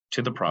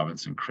to the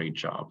province and create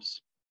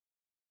jobs.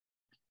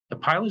 The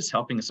pilot is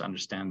helping us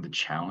understand the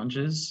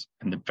challenges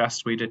and the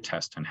best way to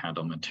test and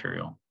handle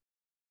material.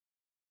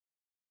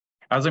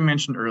 As I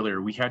mentioned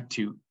earlier, we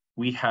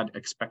had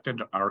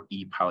expected our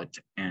e-pilot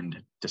to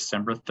end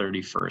December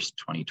 31st,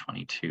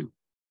 2022.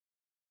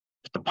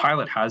 But the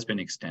pilot has been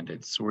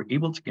extended, so we're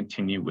able to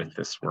continue with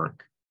this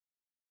work.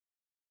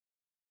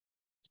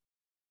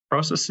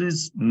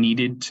 Processes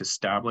needed to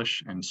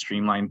establish and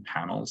streamline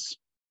panels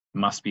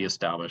must be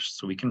established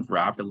so we can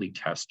rapidly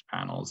test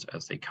panels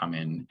as they come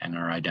in and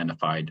are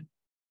identified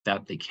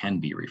that they can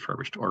be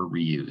refurbished or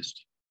reused.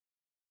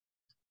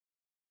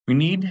 We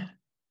need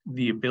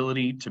the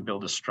ability to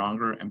build a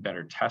stronger and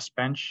better test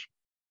bench,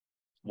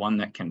 one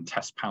that can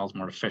test panels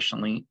more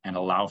efficiently and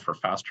allow for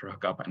faster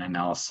hookup and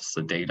analysis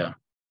of data.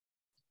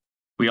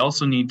 We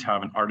also need to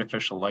have an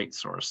artificial light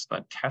source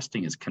that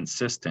testing is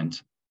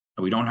consistent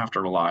and we don't have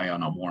to rely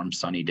on a warm,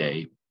 sunny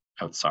day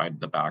outside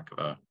the back of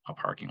a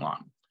parking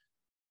lot.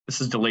 This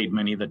has delayed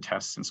many of the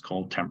tests since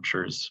cold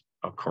temperatures,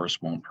 of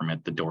course, won't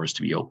permit the doors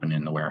to be open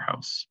in the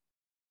warehouse.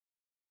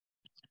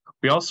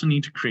 We also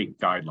need to create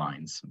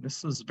guidelines.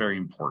 This is a very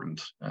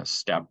important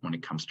step when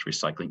it comes to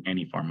recycling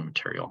any form of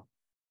material.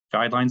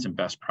 Guidelines and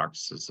best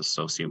practices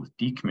associated with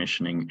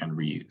decommissioning and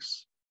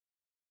reuse.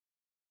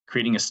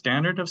 Creating a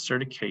standard of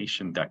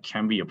certification that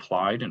can be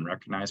applied and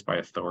recognized by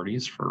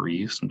authorities for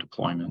reuse and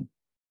deployment.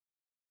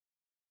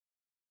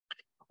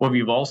 What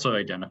we've also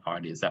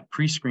identified is that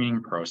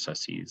pre-screening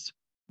processes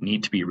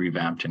need to be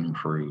revamped and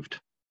improved.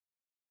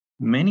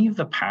 Many of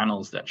the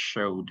panels that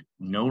showed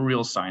no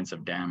real signs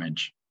of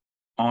damage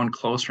on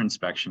closer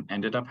inspection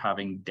ended up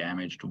having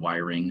damaged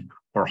wiring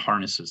or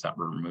harnesses that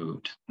were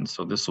removed. And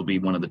so this will be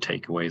one of the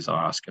takeaways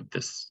I'll ask of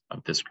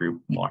this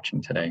group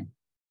watching today.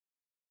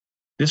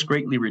 This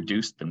greatly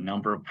reduced the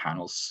number of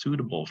panels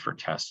suitable for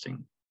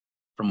testing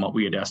from what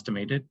we had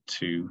estimated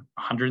to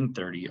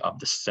 130 of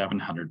the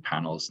 700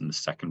 panels in the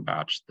second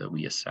batch that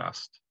we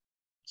assessed.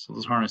 So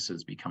those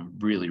harnesses become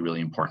really,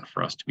 really important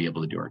for us to be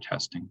able to do our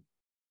testing.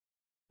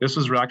 This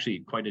was actually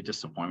quite a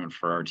disappointment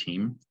for our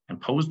team and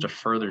posed a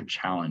further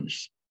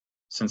challenge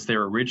since they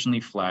were originally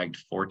flagged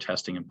for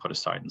testing and put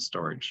aside in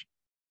storage,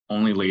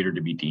 only later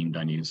to be deemed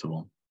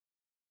unusable.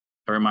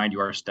 I remind you,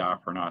 our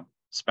staff are not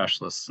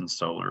specialists in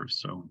solar,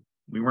 so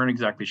we weren't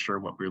exactly sure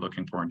what we were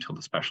looking for until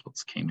the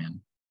specialists came in.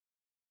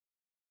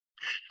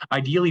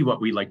 Ideally, what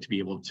we'd like to be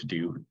able to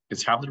do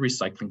is have the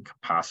recycling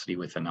capacity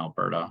within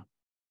Alberta.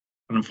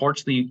 But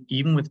unfortunately,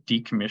 even with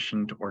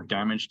decommissioned or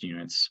damaged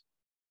units,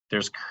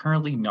 there's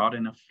currently not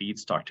enough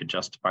feedstock to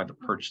justify the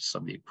purchase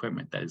of the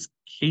equipment that is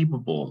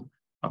capable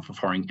of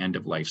performing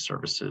end-of-life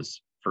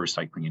services for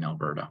recycling in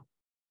Alberta.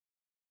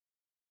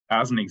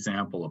 As an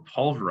example, a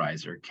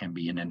pulverizer can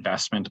be an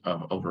investment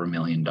of over $1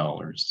 million.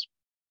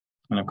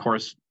 And of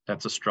course,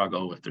 that's a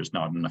struggle if there's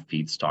not enough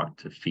feedstock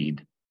to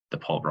feed the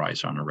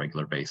pulverizer on a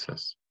regular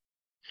basis.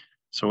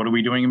 So what are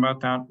we doing about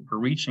that? We're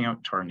reaching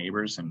out to our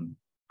neighbors in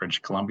British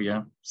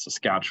Columbia,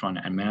 Saskatchewan,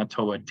 and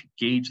Manitoba to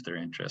gauge their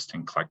interest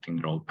in collecting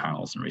their old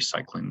panels and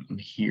recycling them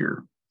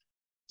here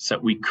so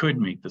that we could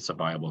make this a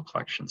viable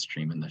collection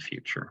stream in the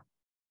future.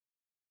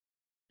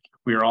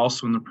 We are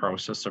also in the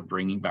process of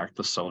bringing back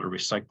the Solar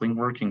Recycling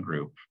Working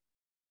Group.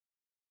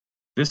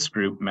 This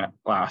group met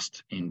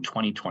last in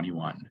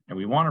 2021, and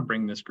we want to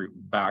bring this group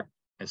back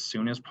as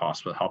soon as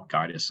possible to help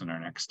guide us in our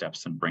next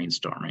steps in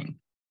brainstorming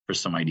for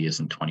some ideas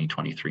in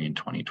 2023 and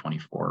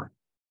 2024.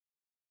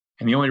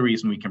 And the only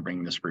reason we can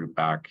bring this group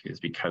back is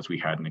because we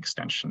had an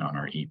extension on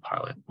our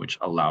e-pilot, which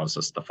allows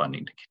us the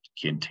funding to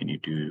continue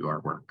to do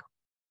our work.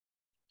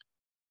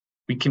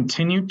 We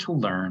continue to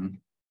learn.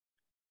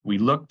 We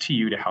look to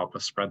you to help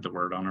us spread the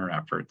word on our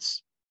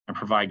efforts and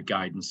provide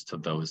guidance to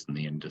those in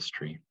the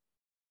industry.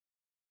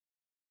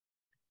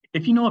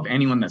 If you know of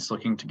anyone that's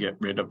looking to get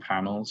rid of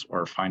panels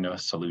or find a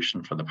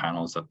solution for the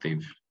panels that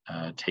they've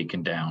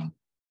taken down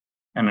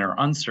and are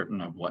uncertain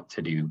of what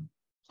to do,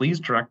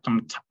 please direct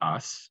them to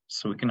us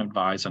so we can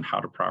advise on how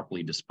to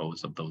properly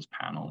dispose of those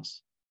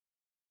panels.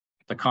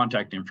 The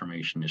contact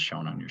information is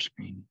shown on your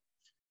screen.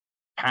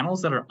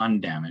 Panels that are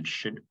undamaged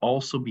should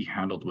also be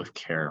handled with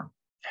care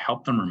to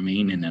help them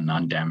remain in an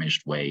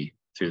undamaged way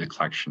through the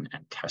collection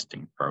and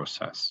testing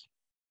process.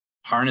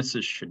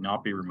 Harnesses should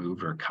not be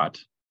removed or cut,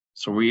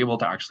 so we're able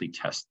to actually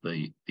test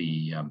the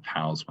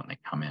panels when they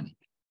come in.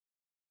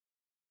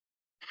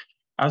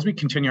 As we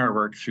continue our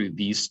work through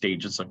these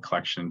stages of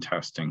collection and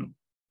testing,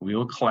 we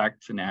will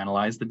collect and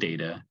analyze the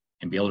data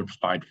and be able to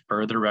provide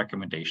further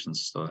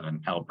recommendations so that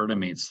an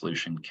Alberta-made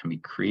solution can be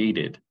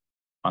created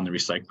on the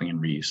recycling and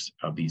reuse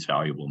of these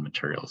valuable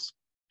materials.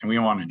 And we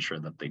want to ensure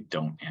that they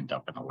don't end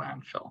up in a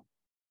landfill.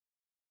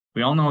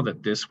 We all know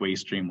that this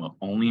waste stream will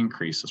only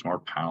increase as more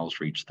panels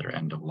reach their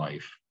end of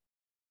life.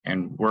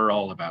 And we're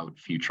all about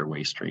future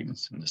waste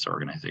streams in this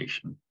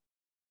organization.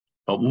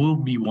 But we'll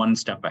be one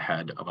step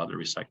ahead of other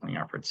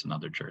recycling efforts in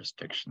other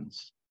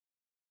jurisdictions.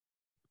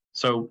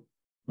 So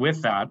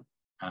with that,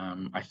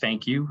 I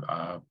thank you.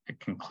 It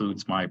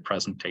concludes my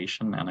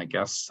presentation, and I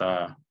guess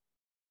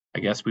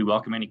we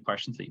welcome any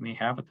questions that you may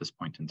have at this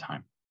point in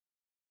time.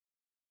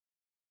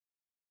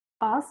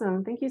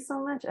 Awesome. Thank you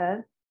so much,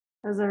 Ed.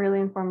 That was a really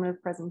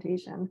informative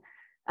presentation.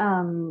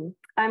 I'm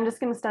just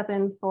going to step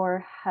in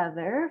for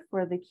Heather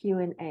for the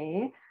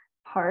Q&A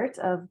part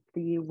of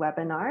the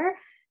webinar.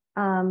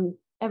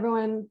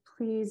 Everyone,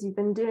 please, you've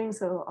been doing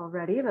so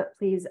already, but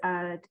please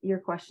add your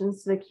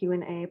questions to the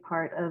Q&A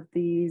part of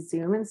the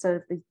Zoom instead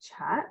of the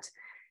chat.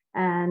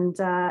 And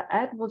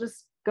Ed, we'll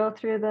just go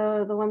through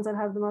the ones that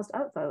have the most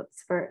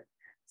upvotes.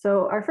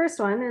 So our first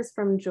one is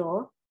from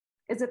Joel.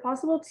 is it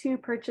possible to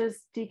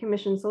purchase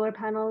decommissioned solar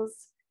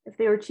panels? If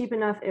they were cheap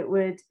enough, it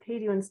would pay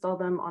to install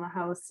them on a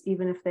house,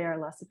 even if they are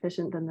less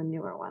efficient than the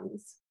newer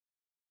ones.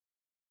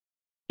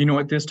 You know,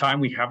 at this time,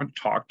 we haven't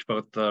talked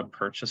about the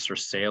purchase or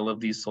sale of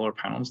these solar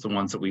panels, the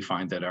ones that we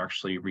find that are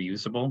actually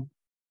reusable.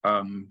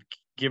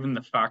 Given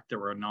the fact that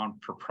we're a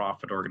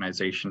non-for-profit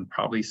organization,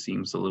 probably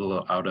seems a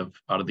little out of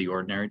the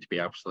ordinary to be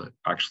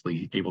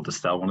actually able to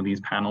sell one of these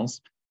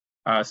panels.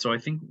 So I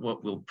think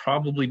what we'll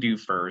probably do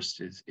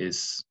first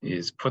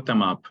is put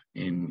them up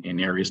in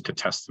areas to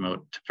test them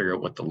out, to figure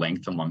out what the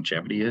length and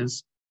longevity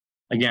is.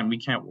 Again, we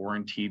can't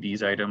warranty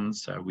these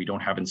items. We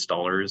don't have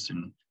installers,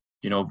 and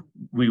you know,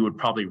 we would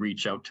probably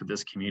reach out to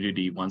this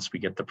community once we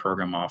get the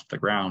program off the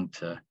ground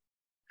to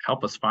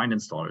help us find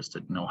installers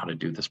that know how to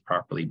do this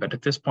properly. But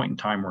at this point in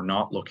time, we're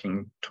not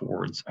looking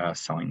towards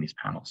selling these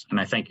panels. And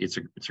I think it's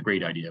a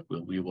great idea.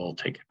 We will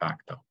take it back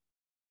though.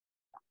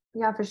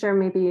 Yeah, for sure.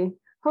 Maybe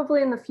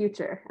hopefully in the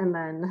future. And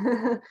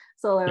then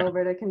Solar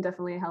Alberta can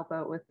definitely help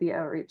out with the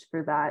outreach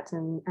for that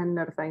and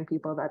notifying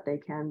people that they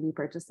can be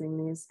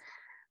purchasing these.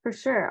 For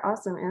sure.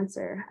 Awesome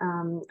answer.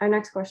 Our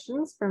next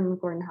question is from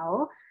Gordon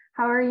Howell.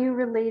 How are you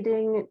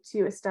relating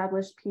to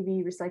established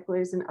PV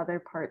recyclers in other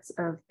parts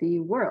of the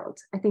world?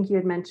 I think you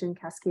had mentioned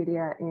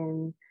Cascadia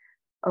in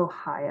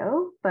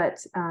Ohio,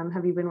 but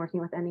have you been working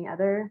with any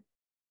other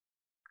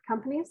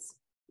companies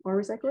or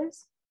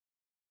recyclers?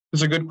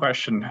 It's a good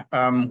question.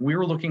 We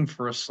were looking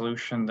for a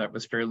solution that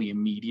was fairly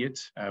immediate.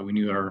 We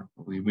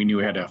knew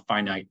we had a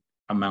finite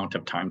amount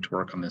of time to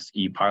work on this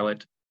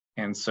e-pilot.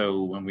 And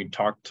so when we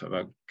talked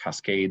about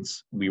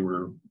Cascades, we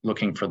were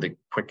looking for the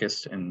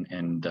quickest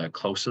and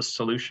closest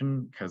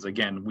solution, because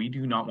again, we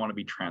do not want to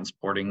be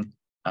transporting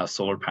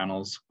solar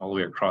panels all the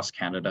way across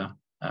Canada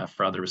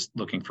for others,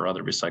 looking for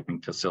other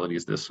recycling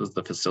facilities. This was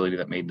the facility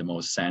that made the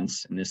most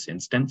sense in this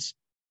instance.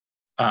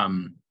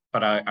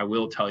 But I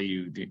will tell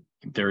you,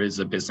 there is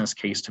a business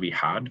case to be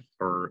had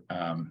for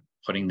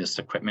putting this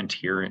equipment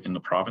here in the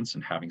province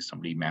and having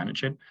somebody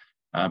manage it.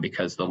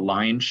 Because the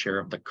lion's share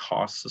of the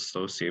costs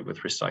associated with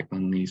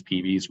recycling these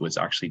PVs was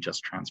actually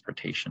just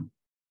transportation.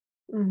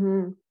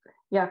 Mm-hmm.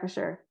 Yeah, for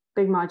sure.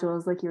 Big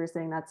modules, like you were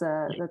saying,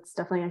 that's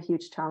definitely a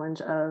huge challenge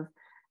of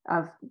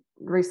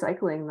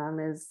recycling them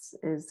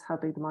is how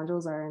big the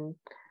modules are,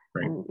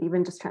 and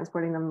even just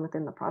transporting them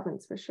within the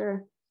province, for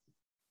sure.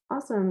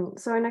 Awesome.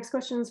 So our next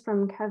question is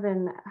from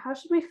Kevin. How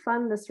should we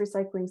fund this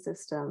recycling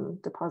system?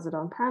 Deposit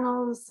on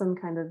panels, some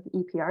kind of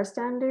EPR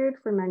standard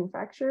for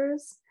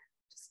manufacturers?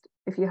 Just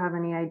if you have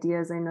any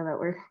ideas, I know that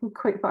we're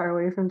quite far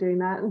away from doing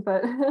that,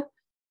 but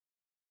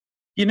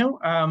you know,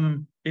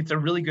 it's a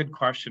really good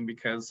question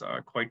because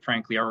quite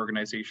frankly, our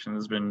organization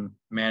has been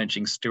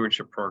managing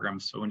stewardship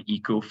programs. So an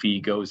eco fee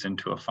goes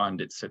into a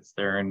fund, it sits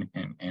there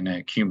and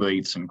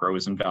accumulates and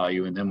grows in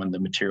value. And then when the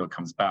material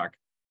comes back,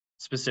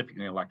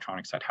 specifically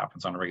electronics, that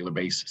happens on a regular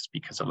basis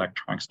because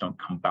electronics don't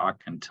come back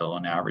until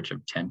an average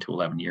of 10 to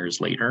 11 years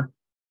later.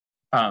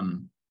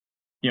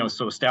 You know,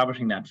 so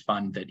establishing that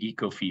fund, that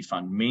eco fee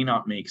fund, may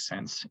not make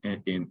sense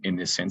in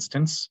this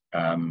instance.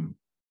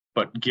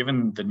 But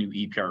given the new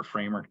EPR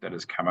framework that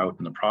has come out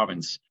in the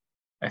province,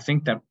 I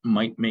think that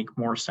might make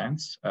more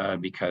sense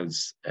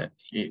because,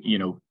 you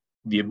know,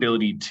 the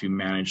ability to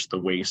manage the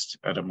waste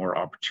at a more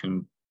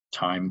opportune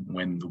time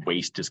when the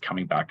waste is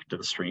coming back into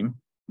the stream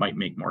might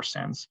make more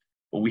sense.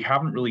 But we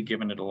haven't really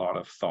given it a lot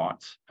of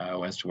thought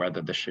as to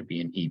whether this should be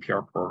an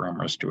EPR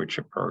program or a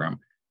stewardship program.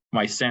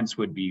 My sense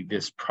would be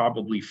this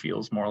probably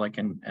feels more like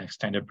an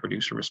extended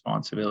producer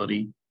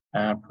responsibility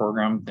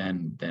program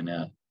than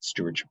a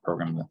stewardship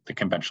program, the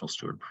conventional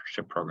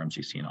stewardship programs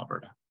you see in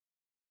Alberta.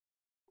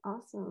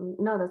 Awesome.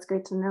 No, that's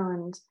great to know.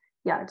 And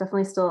yeah,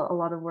 definitely still a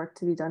lot of work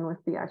to be done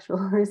with the actual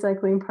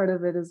recycling part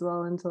of it as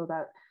well until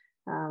that,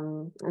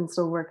 and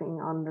still working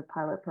on the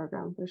pilot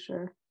program for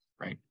sure.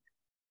 Right.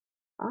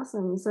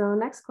 Awesome. So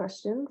next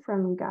question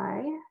from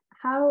Guy.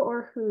 How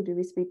or who do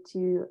we speak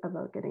to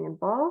about getting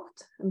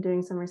involved? I'm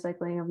doing some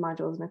recycling of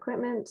modules and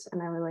equipment,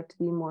 and I would like to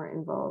be more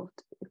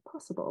involved if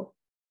possible.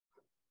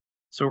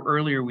 So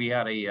earlier we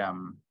had a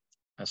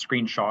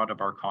screenshot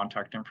of our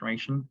contact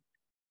information.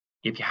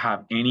 If you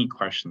have any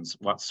questions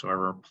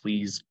whatsoever,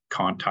 please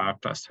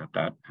contact us at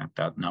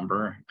that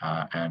number.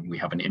 And we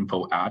have an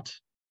info@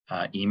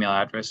 email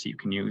address that you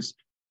can use.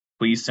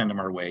 Please send them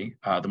our way.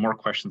 The more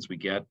questions we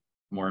get,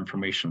 the more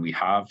information we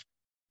have,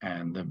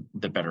 and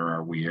the better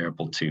are we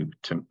able to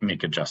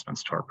make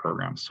adjustments to our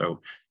program. So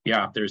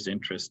yeah, if there's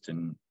interest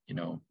in, you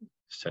know,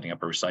 setting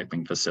up a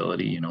recycling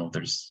facility, you know,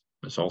 there's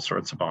all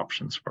sorts of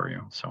options for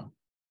you. So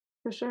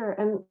for sure.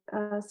 And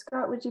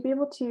Scott, would you be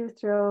able to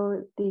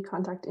throw the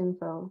contact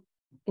info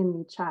in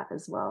the chat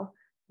as well?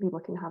 People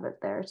can have it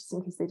there just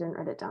in case they didn't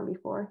write it down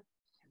before.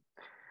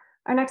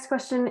 Our next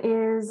question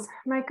is,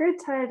 my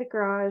grid-tied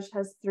garage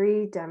has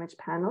 3 damaged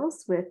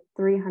panels with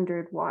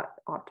 300-watt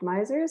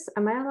optimizers.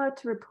 Am I allowed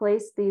to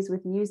replace these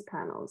with used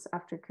panels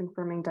after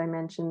confirming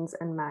dimensions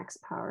and max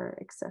power,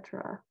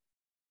 etc.?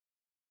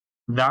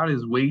 That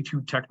is way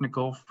too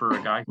technical for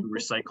a guy who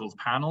recycles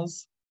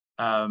panels.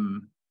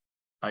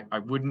 I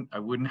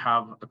wouldn't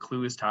have a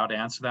clue as to how to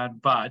answer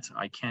that, but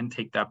I can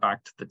take that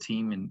back to the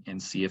team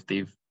and see if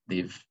they've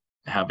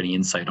have any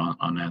insight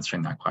on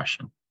answering that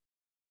question.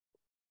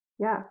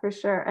 Yeah, for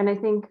sure. And I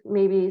think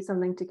maybe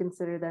something to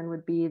consider then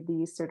would be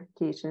the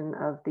certification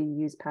of the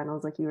used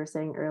panels, like you were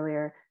saying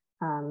earlier,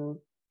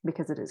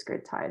 because it is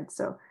grid tied.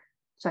 So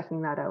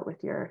checking that out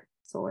with your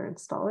solar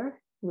installer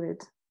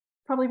would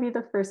probably be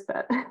the first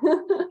bet.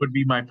 Would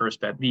be my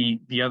first bet.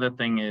 The other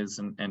thing is,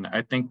 and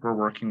I think we're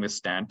working with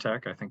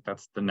Stantec. I think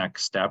that's the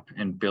next step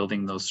in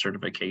building those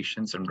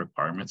certifications and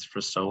requirements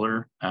for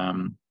solar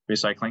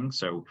recycling.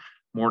 So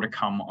more to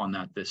come on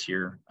that this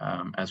year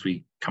as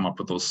we come up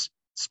with those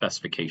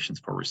specifications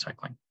for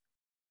recycling.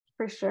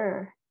 For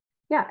sure.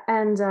 Yeah,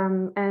 and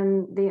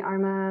the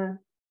ARMA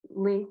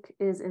link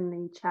is in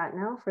the chat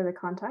now for the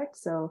contact.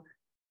 So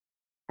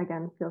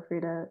again, feel free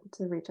to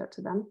reach out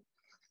to them.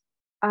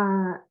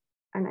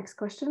 Our next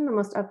question, the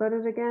most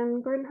upvoted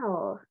again, Gordon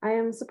Howell. I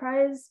am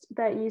surprised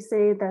that you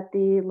say that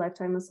the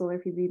lifetime of solar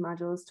PV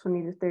module is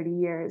 20 to 30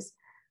 years.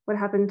 What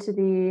happened to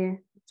the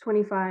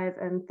 25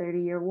 and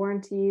 30-year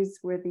warranties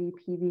where the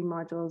PV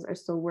modules are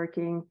still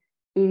working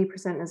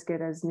 80% as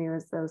good as new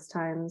as those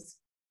times?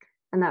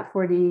 And that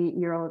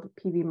 40-year-old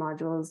PV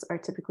modules are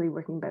typically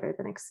working better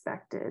than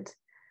expected.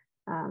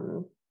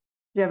 Do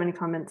you have any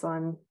comments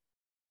on,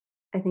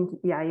 I think,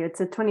 yeah, you had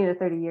said 20 to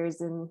 30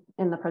 years in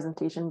the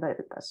presentation, but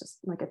that's just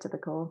like the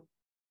typical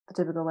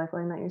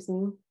lifeline that you're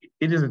seeing.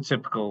 It is a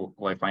typical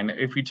lifeline.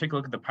 If we take a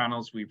look at the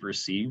panels we've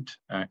received,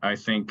 I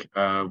think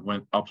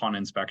when upon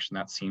inspection,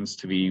 that seems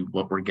to be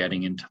what we're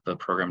getting into the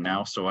program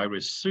now. So I would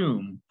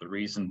assume the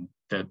reason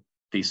that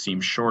these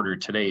seem shorter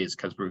today is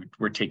because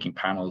we're taking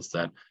panels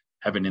that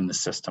have been in the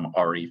system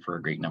already for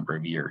a great number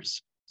of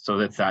years. So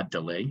that's that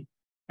delay.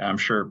 I'm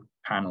sure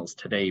panels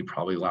today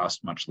probably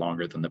last much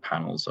longer than the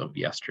panels of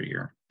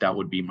yesteryear. That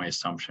would be my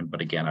assumption. But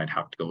again, I'd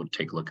have to go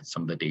take a look at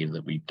some of the data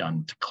that we've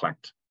done to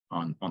collect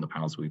on the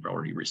panels we've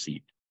already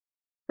received.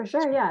 For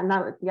sure, yeah, and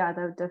that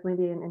would definitely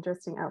be an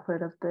interesting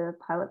output of the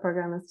pilot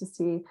program, is to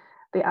see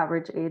the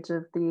average age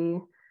of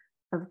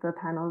the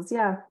panels.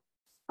 Yeah,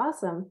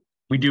 awesome.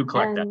 We do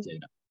collect that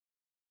data.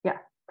 Yeah,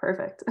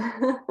 perfect.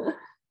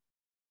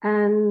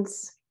 And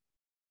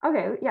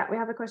okay, yeah, we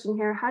have a question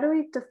here. How do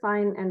we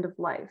define end of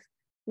life?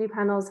 New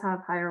panels have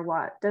higher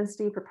watt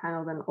density per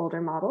panel than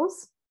older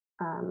models.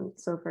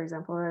 So for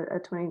example, a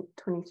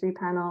 2023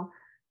 panel,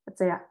 let's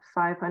say at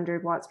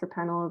 500 watts per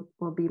panel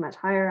will be much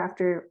higher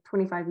after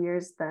 25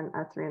 years than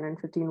a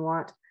 315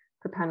 watt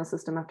per panel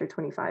system after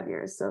 25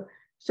 years. So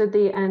should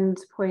the end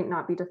point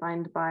not be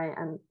defined by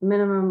a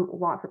minimum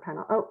watt per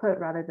panel output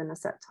rather than a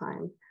set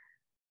time?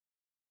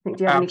 I think,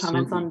 do you have any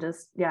comments on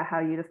just, yeah, how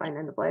you define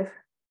end of life?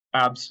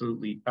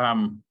 Absolutely.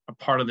 A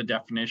part of the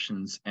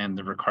definitions and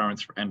the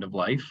requirements for end of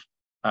life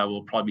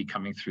will probably be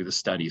coming through the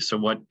study. So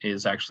what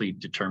is actually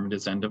determined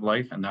as end of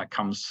life, and that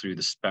comes through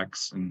the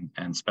specs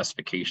and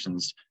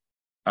specifications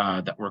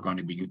that we're going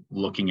to be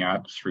looking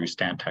at through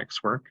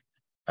Stantec's work.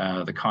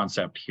 The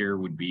concept here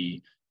would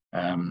be,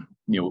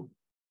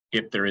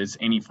 if there is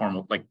any form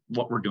of, like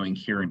what we're doing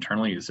here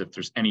internally is if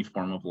there's any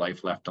form of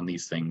life left on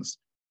these things,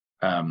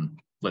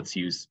 let's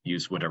use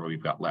whatever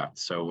we've got left.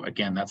 So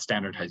again, that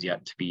standard has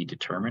yet to be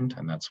determined,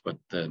 and that's what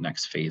the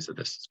next phase of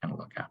this is going to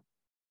look at.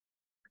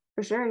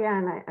 For sure, yeah,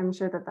 and I'm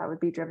sure that would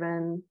be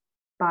driven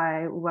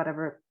by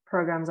whatever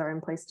programs are in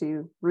place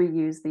to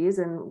reuse these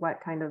and what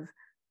kind of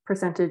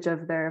percentage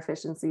of their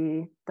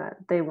efficiency that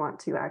they want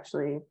to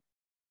actually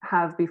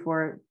have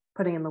before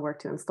putting in the work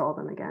to install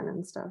them again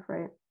and stuff,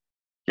 right?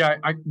 Yeah,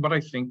 what I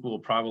think will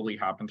probably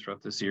happen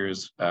throughout this year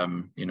is,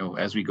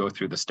 as we go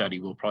through the study,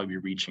 we'll probably be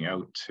reaching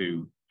out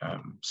to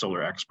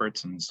solar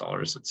experts and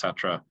installers, et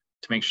cetera,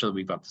 to make sure that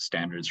we've got the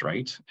standards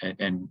right.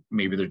 And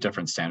maybe there are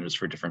different standards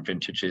for different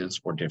vintages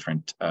or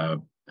different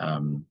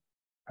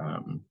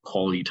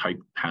quality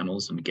type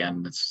panels. And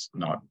again,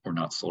 we're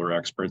not solar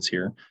experts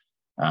here,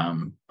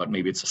 but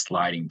maybe it's a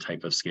sliding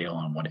type of scale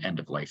on what end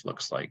of life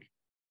looks like.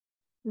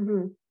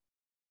 Mm-hmm.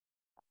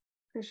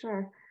 For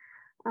sure.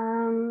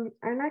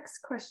 Our next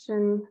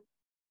question,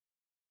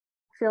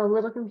 I feel a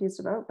little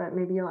confused about, but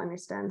maybe you'll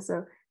understand.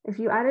 So if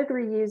you added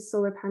reused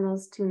solar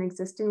panels to an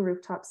existing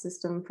rooftop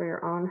system for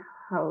your own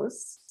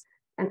house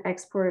and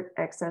export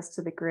excess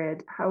to the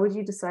grid, how would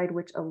you decide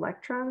which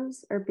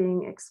electrons are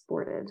being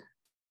exported?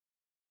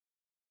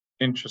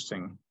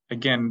 Interesting.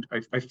 Again,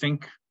 I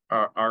think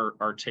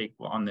our take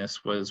on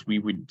this was we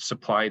would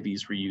supply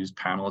these reused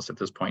panels at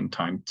this point in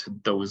time to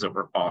those that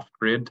were off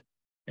grid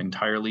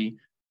entirely.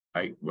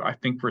 I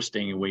think we're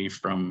staying away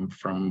from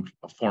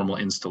formal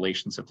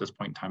installations at this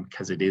point in time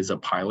because it is a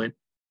pilot.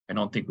 I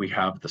don't think we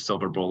have the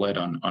silver bullet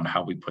on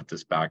how we put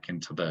this back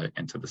into the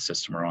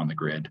system or on the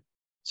grid.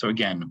 So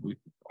again,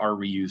 our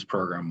reuse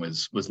program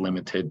was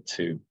limited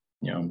to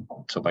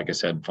like I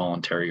said,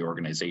 voluntary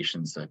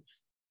organizations that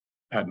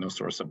had no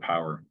source of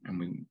power,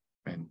 and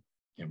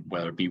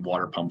whether it be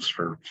water pumps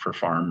for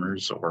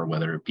farmers or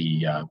whether it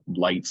be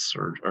lights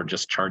or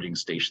just charging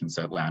stations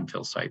at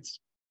landfill sites.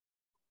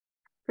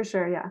 For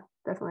sure, yeah,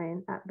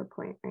 definitely at the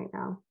point right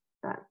now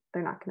that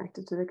they're not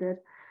connected to the grid.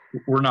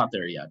 We're not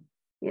there yet.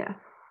 Yeah.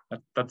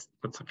 That's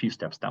a few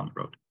steps down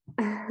the road.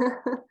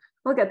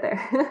 We'll get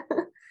there.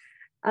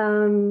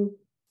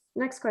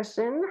 Next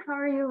question. How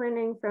are you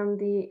learning from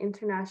the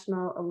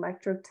International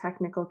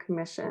Electrotechnical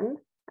Commission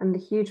and the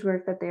huge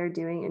work that they are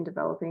doing in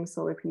developing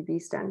solar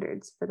PV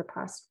standards for the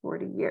past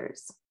 40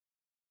 years?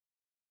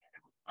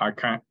 I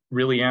can't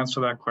really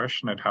answer that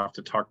question. I'd have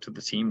to talk to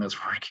the team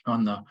that's working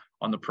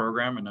on the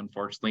program, and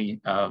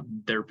unfortunately,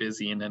 they're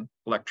busy in an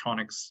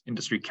electronics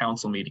industry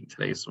council meeting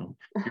today, so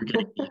you're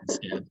getting me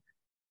instead.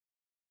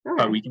 Okay.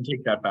 But we can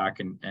take that back,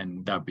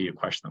 and that'd be a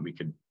question that we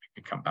could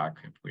come back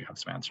if we have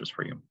some answers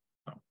for you.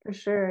 So for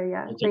sure,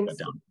 yeah. Thanks,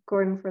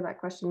 Gordon, for that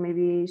question.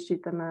 Maybe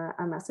shoot them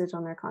a message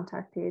on their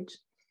contact page.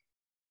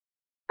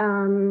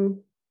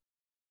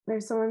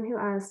 There's someone who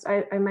asked,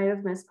 I might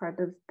have missed part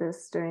of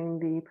this during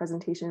the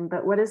presentation,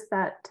 but what is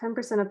that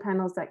 10% of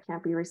panels that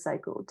can't be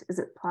recycled? Is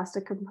it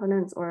plastic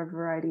components or a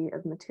variety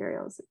of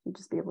materials? If you'd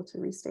just be able to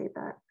restate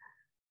that.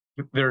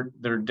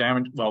 They're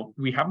damaged. Well,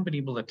 we haven't been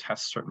able to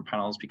test certain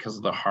panels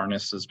because the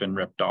harness has been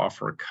ripped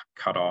off or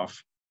cut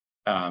off,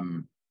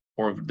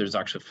 or there's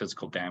actually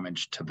physical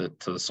damage to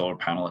the solar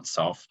panel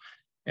itself.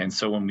 And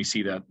so when we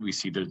see that, we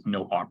see there's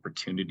no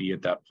opportunity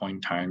at that point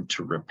in time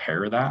to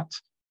repair that.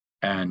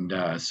 And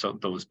so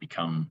those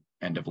become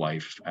end of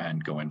life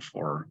and go in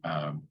for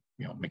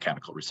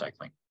mechanical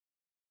recycling.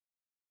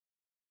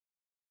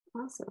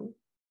 Awesome.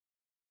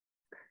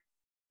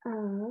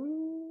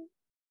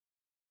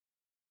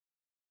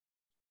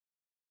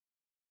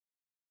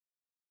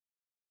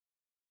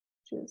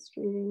 Just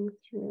reading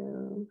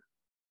through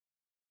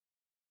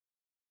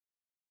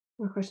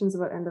more questions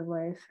about end of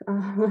life.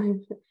 I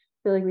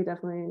feel like we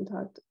definitely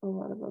talked a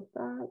lot about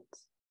that.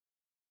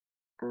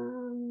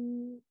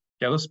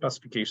 Yeah, those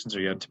specifications are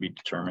yet to be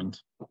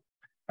determined.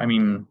 I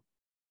mean,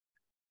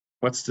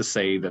 what's to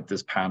say that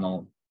this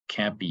panel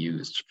can't be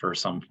used for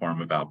some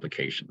form of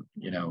application,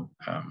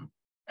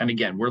 and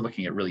again, we're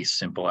looking at really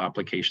simple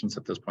applications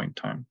at this point in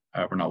time.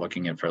 We're not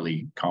looking at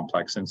fairly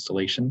complex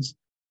installations.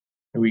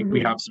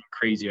 We have some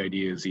crazy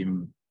ideas,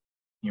 even,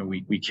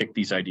 we kick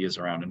these ideas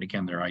around, and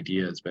again, they're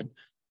ideas, but,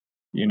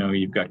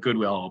 you've got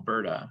Goodwill,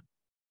 Alberta,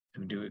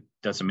 who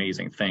does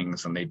amazing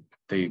things, and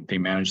they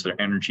manage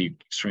their energy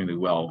extremely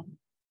well.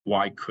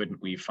 Why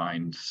couldn't we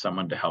find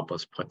someone to help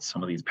us put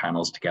some of these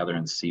panels together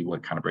and see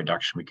what kind of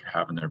reduction we could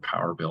have in their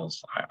power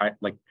bills? I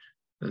like,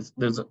 there's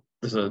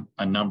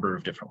a number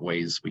of different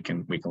ways we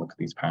can look at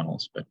these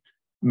panels, but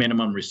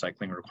minimum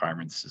recycling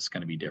requirements is going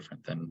to be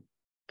different than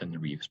the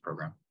reuse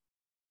program.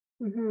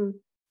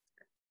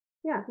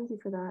 Yeah, thank you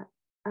for that.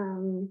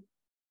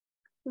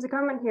 There's a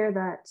comment here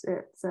that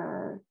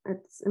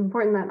it's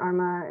important that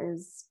ARMA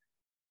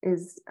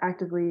is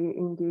actively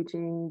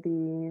engaging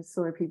the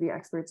solar PV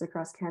experts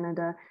across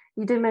Canada.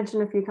 You did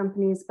mention a few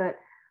companies, but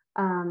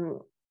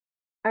are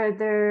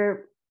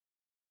there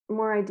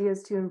more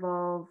ideas to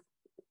involve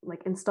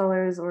like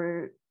installers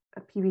or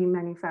PV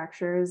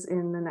manufacturers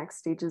in the next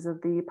stages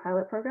of the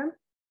pilot program?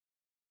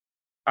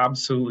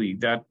 Absolutely.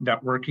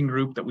 That working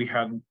group that we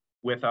had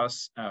with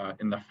us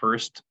in the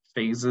first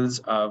phases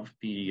of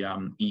the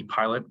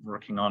e-pilot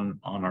working on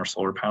our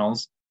solar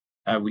panels,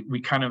 we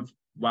kind of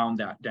wound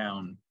that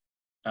down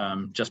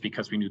just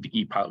because we knew the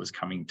e-pilot was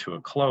coming to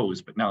a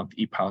close, but now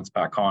the e-pilot's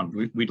back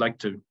on. We'd like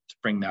to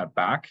bring that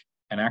back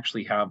and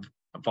actually have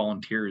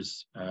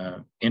volunteers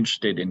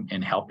interested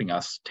in helping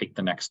us take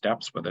the next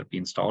steps, whether it be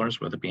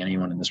installers, whether it be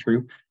anyone in this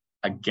group.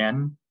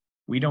 Again,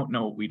 we don't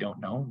know what we don't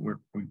know.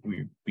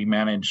 We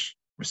manage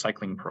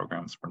recycling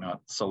programs. We're not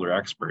solar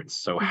experts.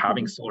 So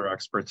having solar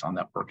experts on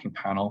that working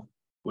panel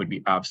would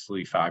be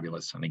absolutely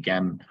fabulous. And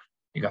again,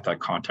 you got that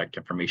contact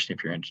information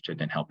if you're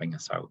interested in helping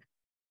us out.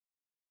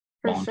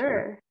 For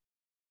sure.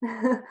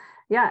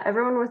 Yeah,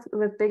 everyone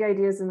with big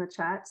ideas in the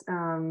chat,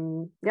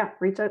 yeah,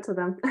 reach out to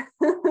them.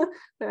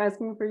 They're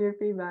asking for your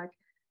feedback.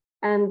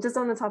 And just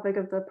on the topic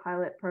of the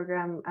pilot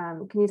program,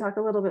 can you talk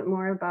a little bit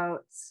more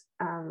about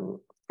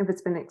if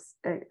it's been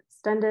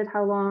extended,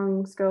 how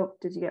long,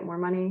 scope, did you get more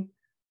money?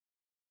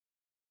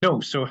 No,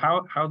 so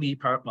how the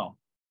e-pilot, well,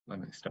 let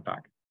me step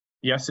back.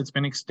 Yes, it's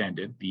been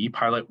extended. The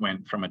e-pilot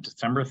went from a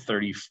December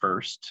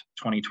 31st,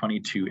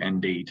 2022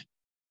 end date.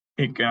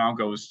 It now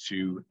goes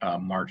to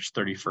March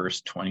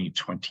 31st,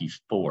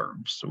 2024.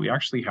 So we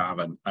actually have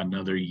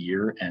another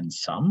year and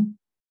some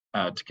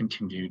to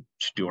continue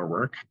to do our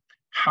work.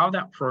 How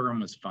that program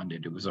was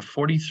funded, it was a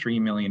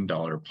 $43 million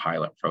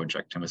pilot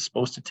project and was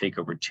supposed to take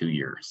over 2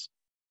 years.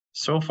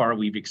 So far,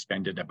 we've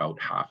expended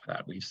about half of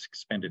that. We've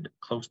expended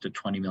close to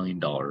 $20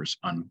 million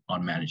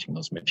on managing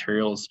those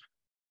materials.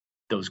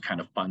 Those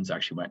kind of funds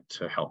actually went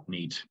to help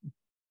Nate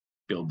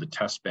build the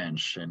test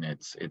bench, and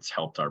it's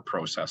helped our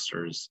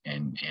processors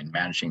in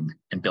managing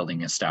and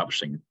building,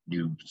 establishing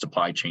new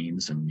supply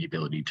chains and the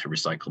ability to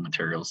recycle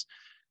materials.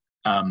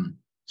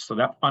 So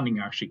that funding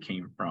actually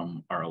came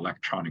from our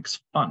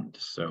electronics fund.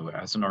 So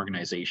as an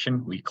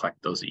organization, we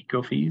collect those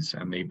eco fees,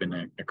 and they've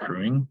been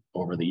accruing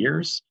over the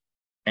years.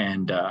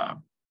 And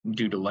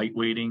due to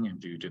lightweighting and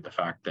due to the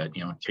fact that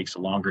it takes a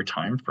longer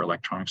time for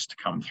electronics to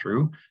come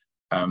through,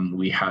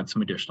 we had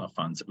some additional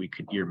funds that we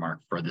could earmark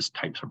for this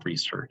type of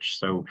research.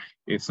 So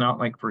it's not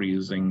like we're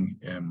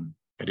using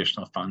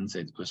additional funds.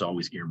 It was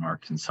always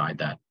earmarked inside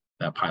that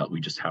pilot.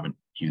 We just haven't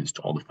used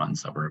all the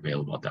funds that were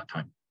available at that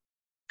time.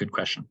 Good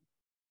question.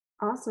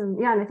 Awesome.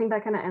 Yeah, and I think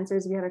that kind of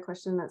answers, we had a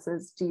question that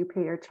says, do you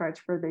pay or charge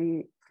for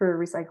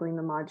recycling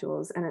the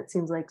modules? And it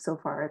seems like so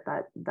far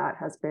that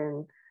has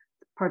been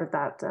part of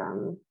that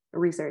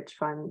research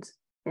fund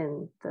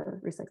in the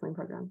recycling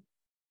program.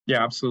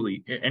 Yeah,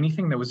 absolutely.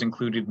 Anything that was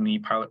included in the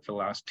pilot for the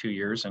last 2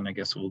 years, and I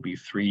guess it will be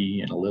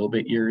 3 and a little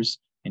bit years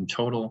in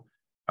total,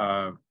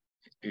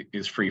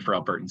 is free for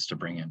Albertans to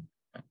bring in.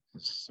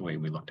 That's the way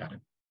we looked at it.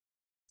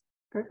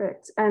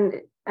 Perfect.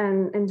 And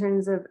in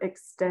terms of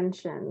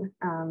extension,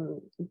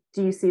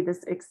 do you see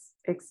this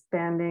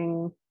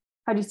expanding?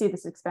 How do you see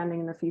this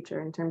expanding in the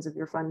future in terms of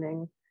your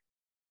funding?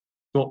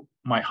 Well,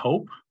 my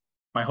hope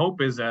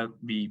is that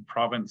the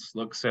province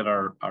looks at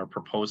our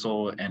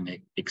proposal and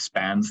it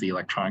expands the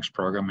electronics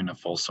program in a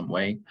fulsome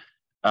way.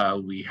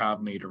 We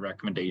have made a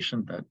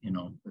recommendation that, you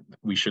know,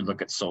 we should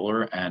look at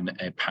solar and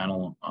a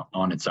panel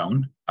on its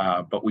own,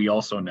 but we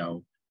also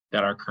know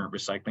that our current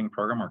recycling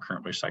program, our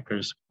current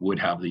recyclers would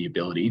have the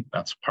ability,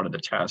 that's part of the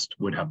test,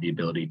 would have the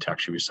ability to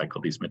actually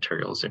recycle these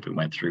materials if we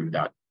went through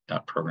that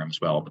program as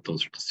well. But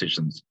those are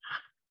decisions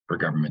for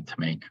government to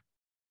make.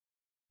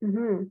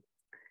 Mm-hmm.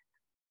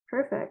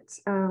 Perfect.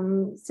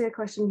 See a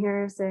question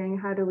here saying,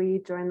 how do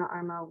we join the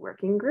ARMA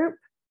working group?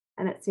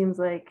 And it seems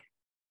like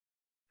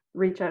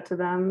reach out to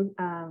them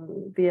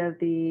via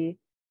the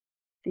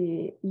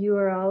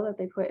URL that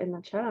they put in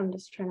the chat. I'm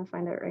just trying to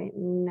find it right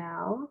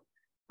now.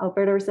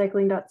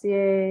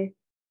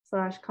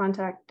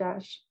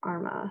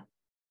 albertarecycling.ca/contact-ARMA.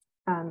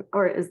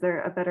 Or is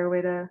there a better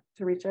way to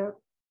reach out?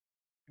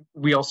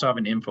 We also have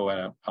an info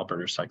at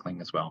Alberta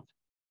Recycling as well.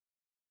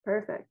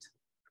 Perfect.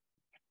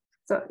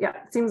 So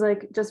yeah, it seems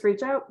like just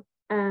reach out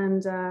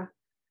and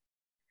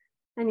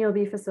you'll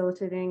be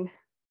facilitating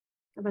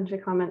a bunch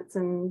of comments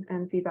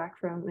and feedback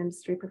from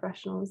industry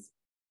professionals.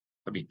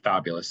 That'd be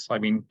fabulous. I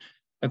mean,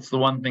 that's the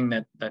one thing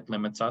that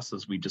limits us,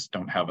 is we just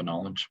don't have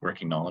a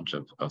working knowledge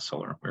of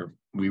solar.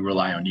 We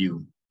rely on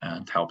you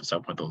to help us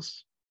out with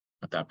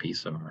that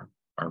piece of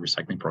our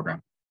recycling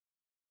program.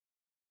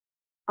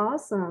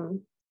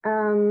 Awesome.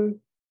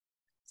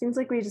 Seems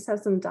like we just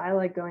have some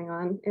dialogue going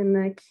on in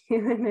the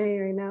Q&A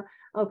right now.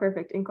 Oh,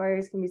 perfect.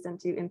 Inquiries can be sent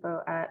to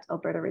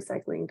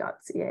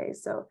info@albertarecycling.ca.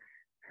 So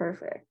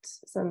perfect.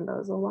 Send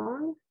those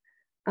along.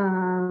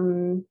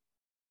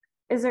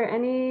 Is there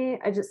any,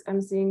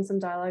 I'm seeing some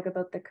dialogue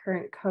about the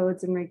current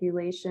codes and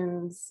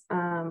regulations.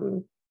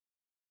 I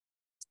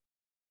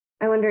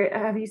wonder,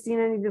 have you seen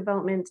any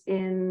development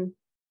in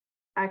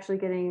actually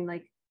getting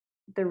like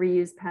the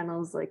reuse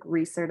panels like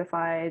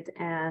recertified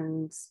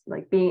and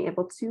like being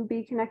able to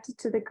be connected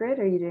to the grid?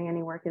 Are you doing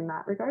any work in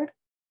that regard?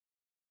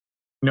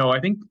 No, I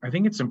think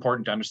it's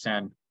important to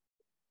understand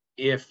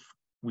if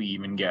we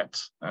even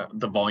get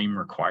the volume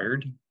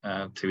required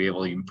to be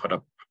able to even put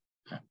up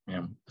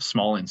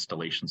small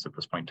installations at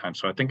this point in time.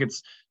 So I think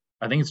it's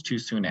too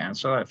soon to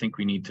answer. I think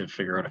we need to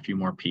figure out a few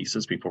more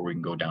pieces before we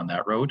can go down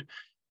that road.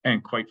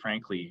 And quite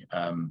frankly,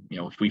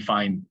 if we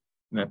find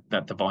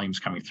that the volumes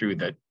coming through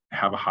that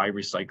have a high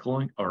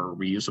recycling or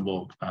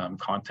reusable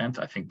content,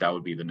 I think that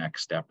would be the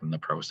next step in the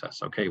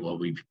process. Okay, well,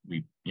 we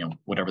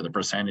whatever the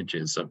percentage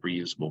is of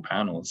reusable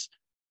panels,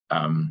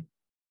 how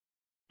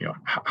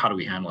do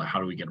we handle it? How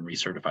do we get them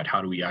recertified?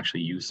 How do we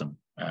actually use them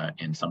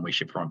in some way,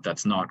 shape, or form?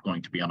 That's not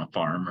going to be on a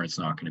farm, or it's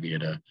not going to be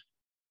at a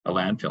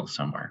landfill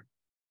somewhere.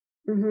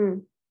 Mm-hmm.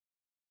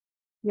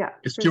 Yeah,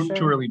 it's too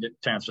early to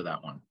answer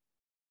that one.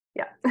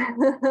 Yeah.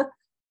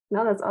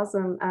 No, that's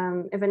awesome.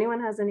 If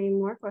anyone has any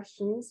more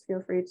questions,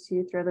 feel free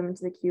to throw them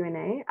into the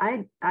Q&A.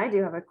 I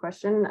do have a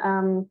question.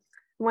 I'm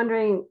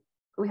wondering,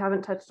 we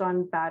haven't touched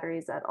on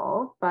batteries at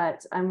all,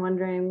 but I'm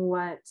wondering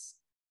what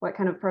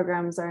kind of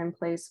programs are in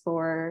place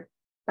for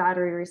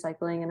battery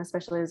recycling, and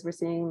especially as we're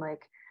seeing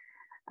like,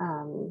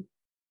 I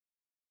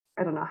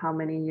don't know how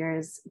many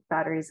years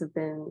batteries have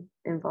been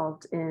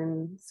involved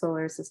in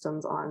solar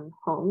systems on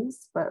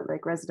homes, but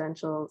like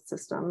residential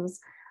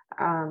systems.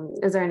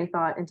 Is there any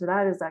thought into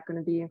that? Is that going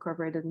to be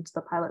incorporated into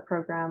the pilot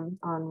program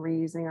on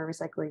reusing or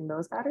recycling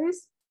those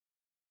batteries?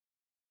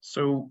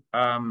 So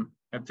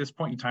at this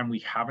point in time, we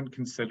haven't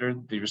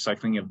considered the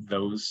recycling of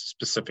those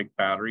specific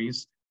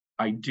batteries.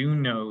 I do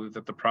know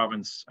that the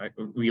province,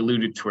 we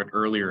alluded to it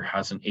earlier,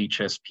 has an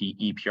HSP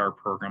EPR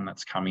program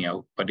that's coming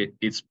out, but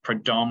it's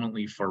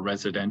predominantly for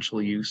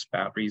residential use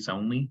batteries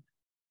only.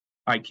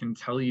 I can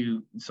tell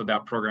you, so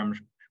that program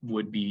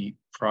would be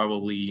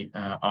probably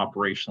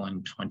operational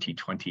in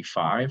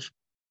 2025,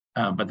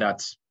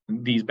 but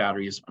these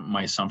batteries,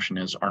 my assumption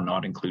is, are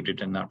not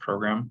included in that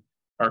program.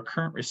 Our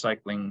current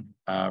recycling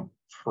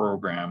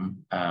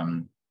program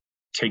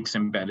takes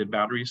embedded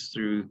batteries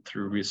through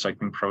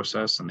recycling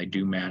process, and they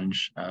do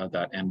manage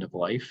that end of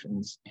life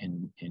in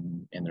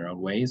their own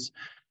ways.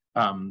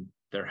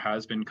 There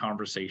has been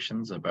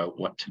conversations about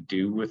what to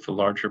do with the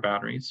larger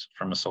batteries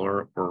from a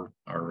solar or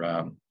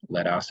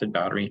lead acid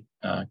battery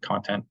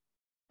content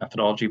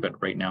methodology,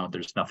 but right now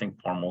there's nothing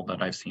formal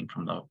that I've seen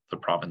from the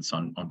province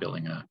on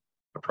building a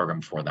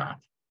program for that.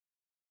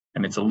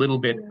 And it's a little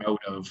bit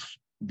out of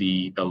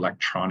the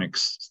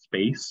electronics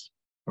space,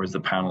 whereas the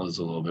panel is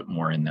a little bit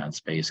more in that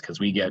space because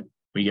we get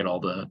all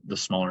the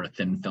smaller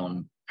thin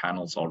film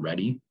panels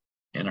already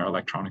in our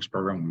electronics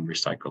program. We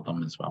recycle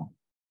them as well.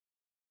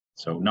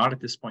 So not at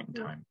this point in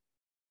time.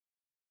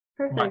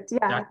 Perfect. But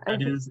yeah.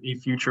 That is a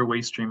future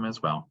waste stream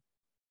as well.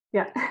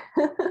 Yeah.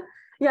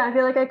 Yeah, I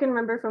feel like I can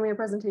remember from your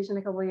presentation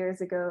a couple of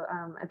years ago,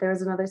 there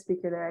was another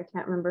speaker there. I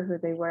can't remember who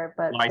they were,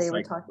 but they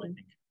were talking.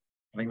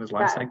 I think it was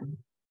last cycle.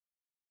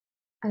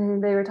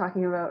 And they were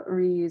talking about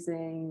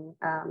reusing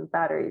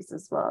batteries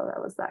as well.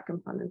 That was that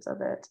component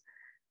of it,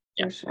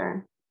 for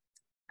sure.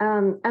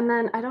 And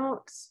then I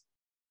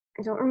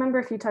don't remember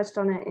if you touched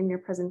on it in your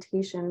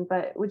presentation,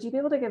 but would you be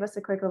able to give us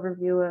a quick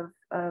overview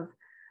of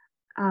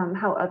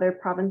how other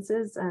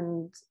provinces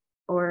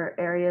or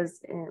areas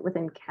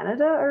within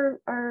Canada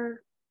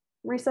are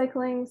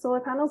recycling solar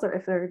panels, or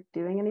if they're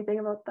doing anything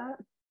about that?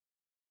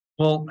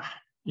 Well,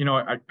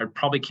 I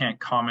probably can't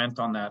comment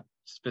on that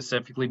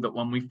specifically, but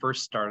when we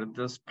first started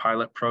this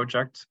pilot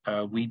project,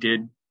 we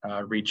did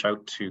reach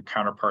out to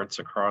counterparts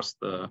across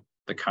the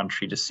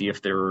country to see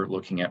if they were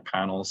looking at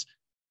panels.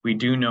 We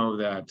do know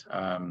that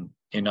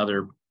in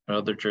other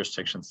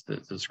jurisdictions,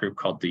 this group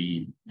called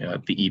the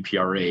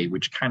EPRA,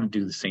 which kind of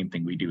do the same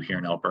thing we do here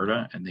in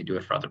Alberta, and they do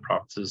it for other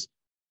provinces.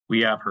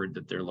 We have heard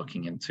that they're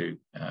looking into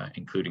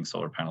including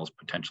solar panels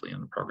potentially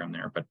in the program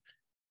there, but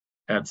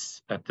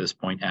that's at this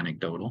point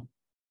anecdotal.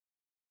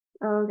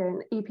 Oh, okay.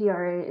 And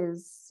EPRA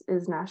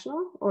is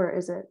national, or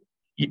is it?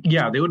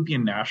 Yeah, they would be a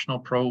national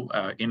pro.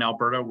 In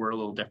Alberta, we're a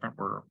little different.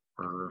 We're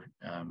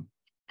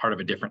part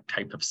of a different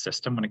type of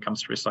system when it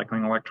comes to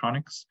recycling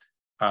electronics.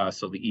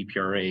 So the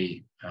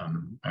EPRA,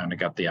 I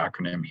got the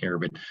acronym here,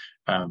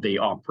 but they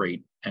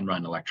operate and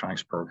run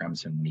electronics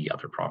programs in the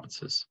other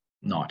provinces,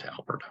 not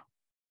Alberta.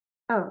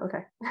 Oh,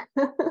 okay.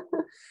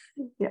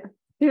 Yeah,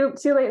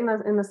 too late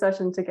in the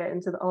session to get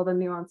into all the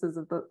nuances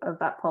of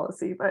that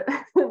policy, but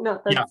no,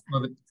 that's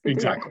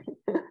exactly.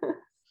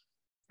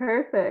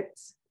 Perfect.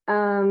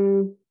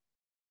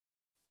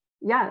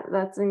 Yeah,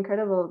 that's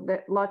incredible.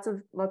 Lots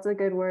of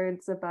good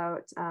words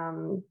about.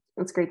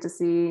 It's great to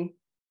see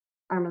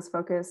ARMA's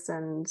focus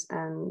and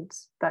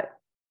that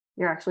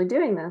you're actually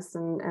doing this,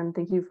 and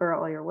thank you for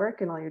all your work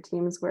and all your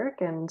team's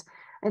work. And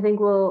I think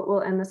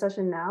we'll end the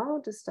session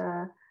now, just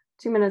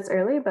 2 minutes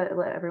early, but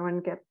let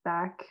everyone get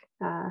back,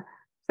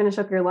 finish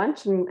up your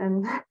lunch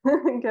and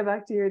get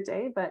back to your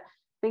day. But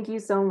thank you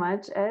so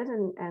much, Ed,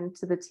 and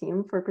to the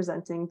team for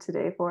presenting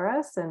today for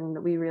us.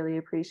 And we really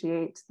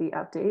appreciate the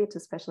update,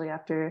 especially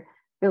after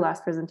your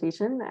last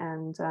presentation.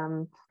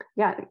 And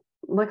yeah,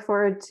 look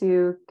forward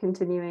to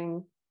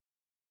continuing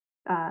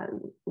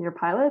your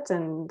pilot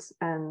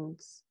and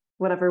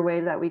whatever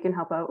way that we can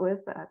help out with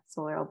at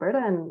Solar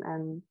Alberta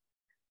and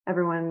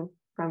everyone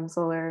from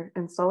solar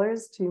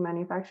installers to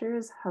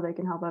manufacturers, how they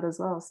can help out as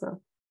well.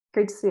 So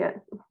great to see it.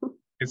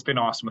 It's been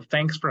awesome.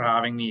 Thanks for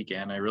having me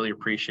again. I really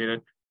appreciate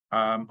it.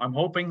 I'm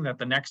hoping that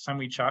the next time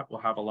we chat, we'll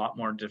have a lot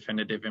more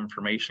definitive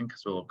information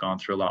because we'll have gone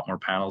through a lot more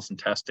panels and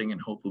testing, and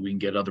hopefully we can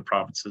get other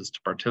provinces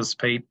to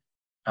participate.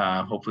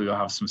 Hopefully we'll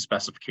have some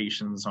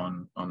specifications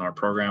on our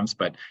programs.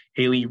 But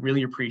Haley,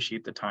 really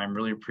appreciate the time,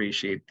 really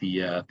appreciate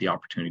the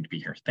opportunity to be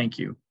here. Thank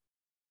you.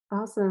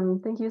 Awesome.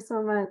 Thank you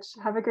so much.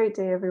 Have a great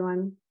day,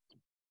 everyone.